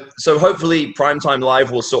 So hopefully, Primetime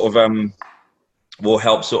Live will sort of will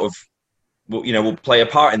help sort of will play a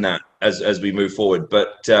part in that as we move forward.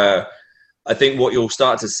 But I think what you'll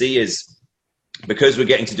start to see is, because we're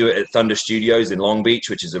getting to do it at Thunder Studios in Long Beach,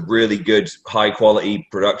 which is a really good, high-quality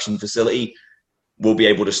production facility, we'll be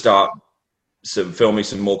able to start filming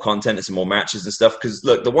some more content and some more matches and stuff. Because,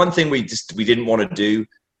 look, the one thing we didn't want to do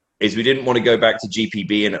is we didn't want to go back to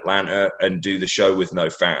GPB in Atlanta and do the show with no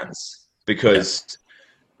fans. Because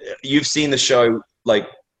you've seen the show, like,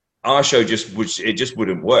 our show just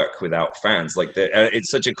wouldn't work without fans. Like,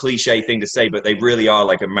 it's such a cliche thing to say, but they really are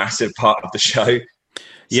like a massive part of the show.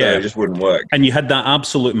 So it just wouldn't work. And you had that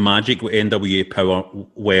absolute magic with NWA Power,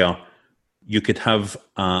 where you could have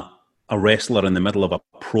a wrestler in the middle of a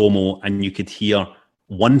promo, and you could hear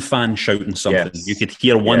one fan shouting something. Yes. You could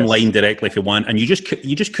hear one line directly if you want, and you just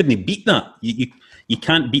couldn't beat that. You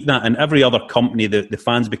can't beat that. And every other company, the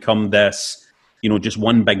fans become this, just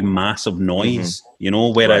one big mass of noise.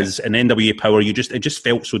 Whereas in NWA Power, it just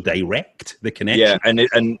felt so direct, the connection. Yeah,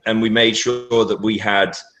 and we made sure that we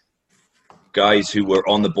had guys who were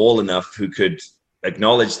on the ball enough who could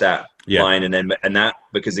acknowledge that line, and that,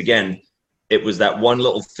 because again, it was that one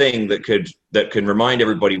little thing that can remind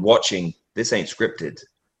everybody watching, this ain't scripted,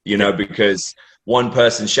 because one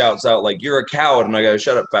person shouts out like, "You're a coward," and I go,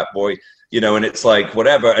 "Shut up, fat boy," and it's like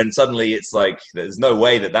whatever, and suddenly it's like there's no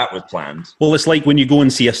way that was planned. Well, it's like when you go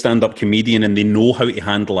and see a stand-up comedian and they know how to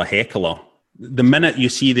handle a heckler. The minute you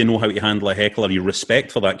see they know how to handle a heckler, your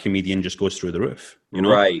respect for that comedian just goes through the roof.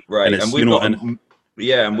 Right. And that's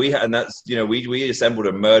we assembled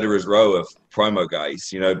a murderer's row of promo guys.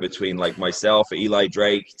 Between like myself, Eli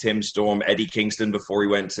Drake, Tim Storm, Eddie Kingston before he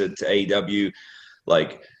went to AEW,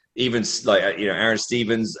 like even like Aaron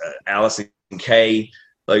Stevens, Allison Kay,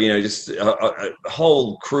 like just a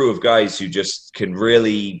whole crew of guys who just can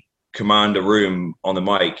really command a room on the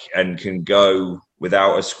mic and can go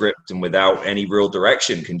without a script and without any real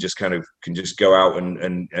direction, can just go out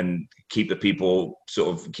and keep the people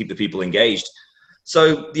engaged.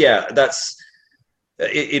 So that's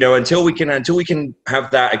until we can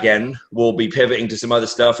have that again, we'll be pivoting to some other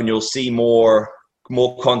stuff, and you'll see more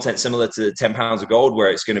content similar to 10 Pounds of Gold, where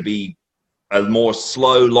it's going to be a more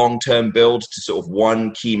slow, long-term build to sort of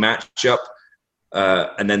one key matchup.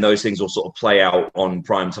 And then those things will sort of play out on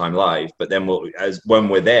Primetime Live. But then when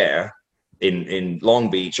we're there in Long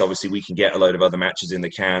Beach, obviously we can get a load of other matches in the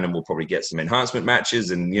can, and we'll probably get some enhancement matches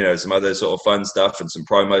and, some other sort of fun stuff and some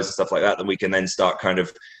promos and stuff like that we can then start kind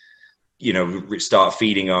of, start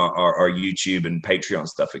feeding our YouTube and Patreon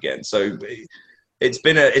stuff again. So it's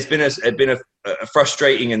been a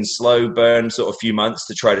frustrating and slow burn sort of few months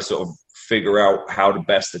to try to sort of figure out how to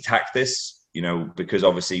best attack this, because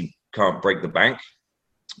obviously can't break the bank.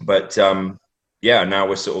 But now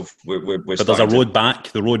we're sort of we're but there's a road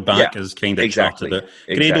back. The road back is kind of exactly.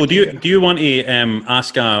 Grado, do you want to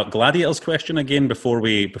ask a Gladiators question again before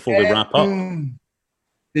we wrap up?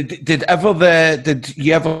 Did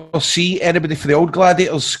you ever see anybody for the old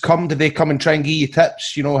Gladiators come? Did they come and try and give you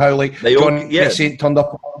tips? You know how John Saint turned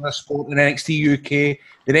up on the sport in NXT UK.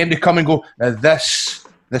 Did anybody come and go, now this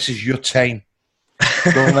is your time?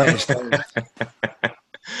 Don't let us down.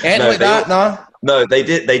 No, they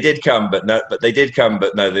did come, but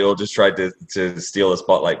no, they all just tried to steal the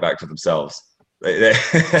spotlight back for themselves. They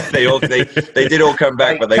did all come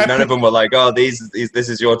back, but none of them were like, oh, this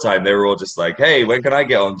is your time. They were all just like, hey, when can I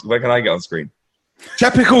get on screen?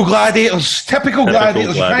 Typical gladiators.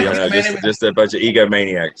 Just a bunch of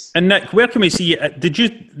egomaniacs. And Nick, where can we see you?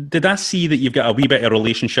 Did I see that you've got a wee bit of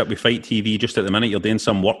relationship with Fight TV just at the minute? You're doing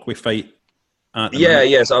some work with Fight.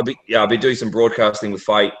 Yes, I'll be doing some broadcasting with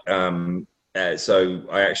Fight. So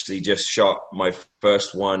I actually just shot my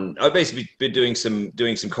first one. I've basically been doing some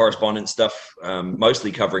correspondence stuff,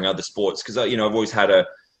 mostly covering other sports, because I've always had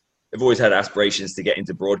aspirations to get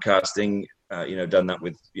into broadcasting. Done that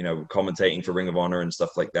with commentating for Ring of Honor and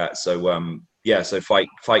stuff like that. So so Fight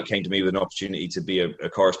came to me with an opportunity to be a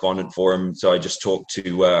correspondent for him. So I just talked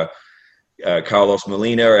to Carlos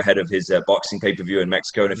Molina ahead of his boxing pay-per-view in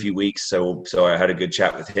Mexico in a few weeks. So I had a good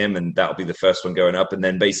chat with him, and that'll be the first one going up. And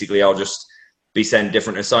then basically I'll just be sent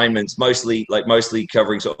different assignments, mostly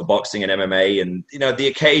covering sort of boxing and MMA and, the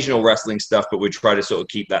occasional wrestling stuff, but we try to sort of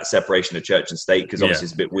keep that separation of church and state, because obviously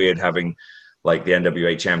it's a bit weird having like the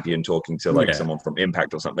NWA champion talking to someone from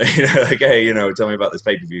Impact or something, like, hey, tell me about this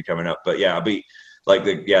pay-per-view coming up. But I'll be like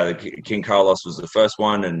the King Carlos was the first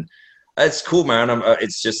one, and it's cool, man.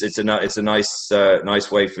 It's a nice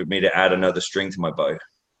way for me to add another string to my bow.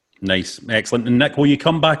 Nice, excellent. And Nick, will you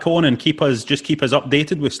come back on and keep us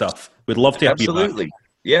updated with stuff? We'd love to have you back. Absolutely.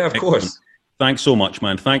 Yeah, of course. Thanks so much,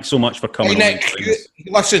 man. Thanks so much for coming. Hey, Nick,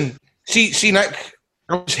 listen. See, Nick,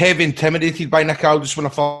 I was heavy intimidated by Nick Aldis when I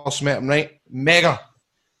first met him, right? Mega.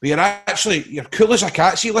 But you're cool as a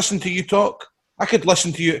cat. See, listen to you talk. I could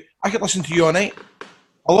listen to you all night.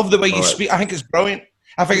 I love the way you speak. I think it's brilliant.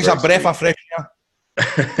 I think it's a breath of fresh air.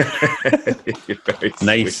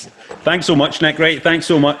 Nice. Thanks so much, Nick. Right, thanks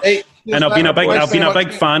so much. Hey, and I've been a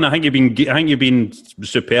big fan. I think you've been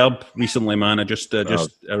superb recently, man. It's been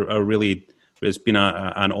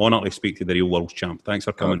an honour to speak to the Real World Champ. Thanks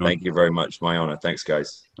for coming on. Thank you very much. My honour. Thanks,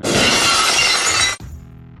 guys.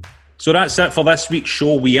 So that's it for this week's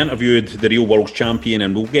show. We interviewed the Real World Champion,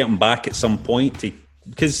 and we'll get him back at some point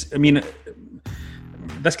because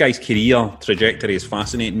this guy's career trajectory is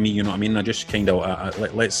fascinating me. You know what I mean? I just kind of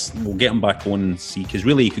we'll get him back on and see, because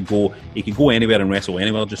really he could go anywhere and wrestle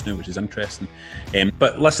anywhere just now, which is interesting.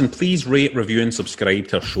 But listen, please rate, review, and subscribe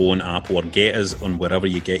to our show on Apple, or get us on wherever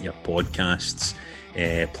you get your podcasts.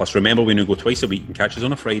 Plus, remember, we now go twice a week. You can catch us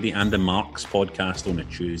on a Friday and the Mark's podcast on a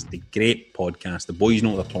Tuesday. Great podcast. The boys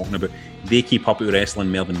know what they're talking about. They keep up with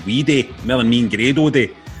wrestling more than we do, more than me and Grado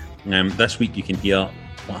do. This week you can hear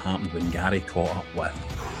what happened when Gary caught up with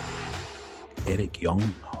Eric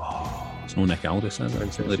Young. It's no Nick Aldis, is it?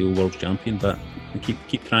 It's the Real World Champion, but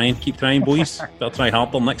keep trying, boys. Better try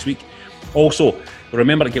harder next week. Also,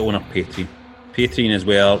 remember to get on our Patreon is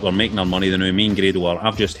where we're making our money. The new me and Grado are.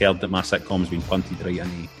 I've just heard that my sitcom's been punted right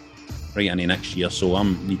into next year, so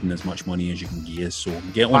I'm needing as much money as you can give us. So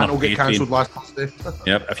get on our Patreon. Get cancelled last Thursday.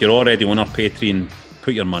 Yep. If you're already on our Patreon,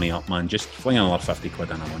 put your money up, man. Just fling another 50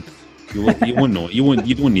 quid in a month. You won't know.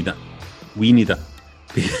 You don't need it. We need it.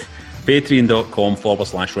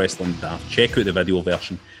 Patreon.com/wrestling daft. Check out the video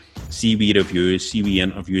version. See wee reviews, see wee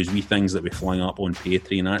interviews, wee things that we fling up on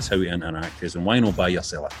Patreon. That's how we interact. And why not buy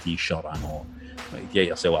yourself a t-shirt? I know. Get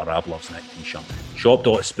yourself a Rab Loves Nick t-shirt.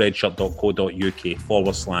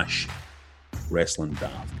 shop.spreadshirt.co.uk/wrestling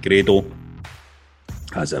daft. Grado,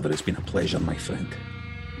 as ever, it's been a pleasure, my friend.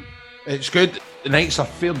 It's good. The nights are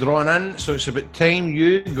fair drawn in, so it's about time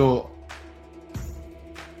you go.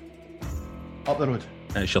 Up the road.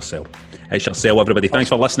 It shall sell. It shall sell, everybody. Thanks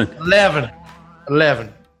for listening.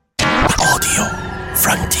 11. Audio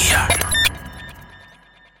Frontier.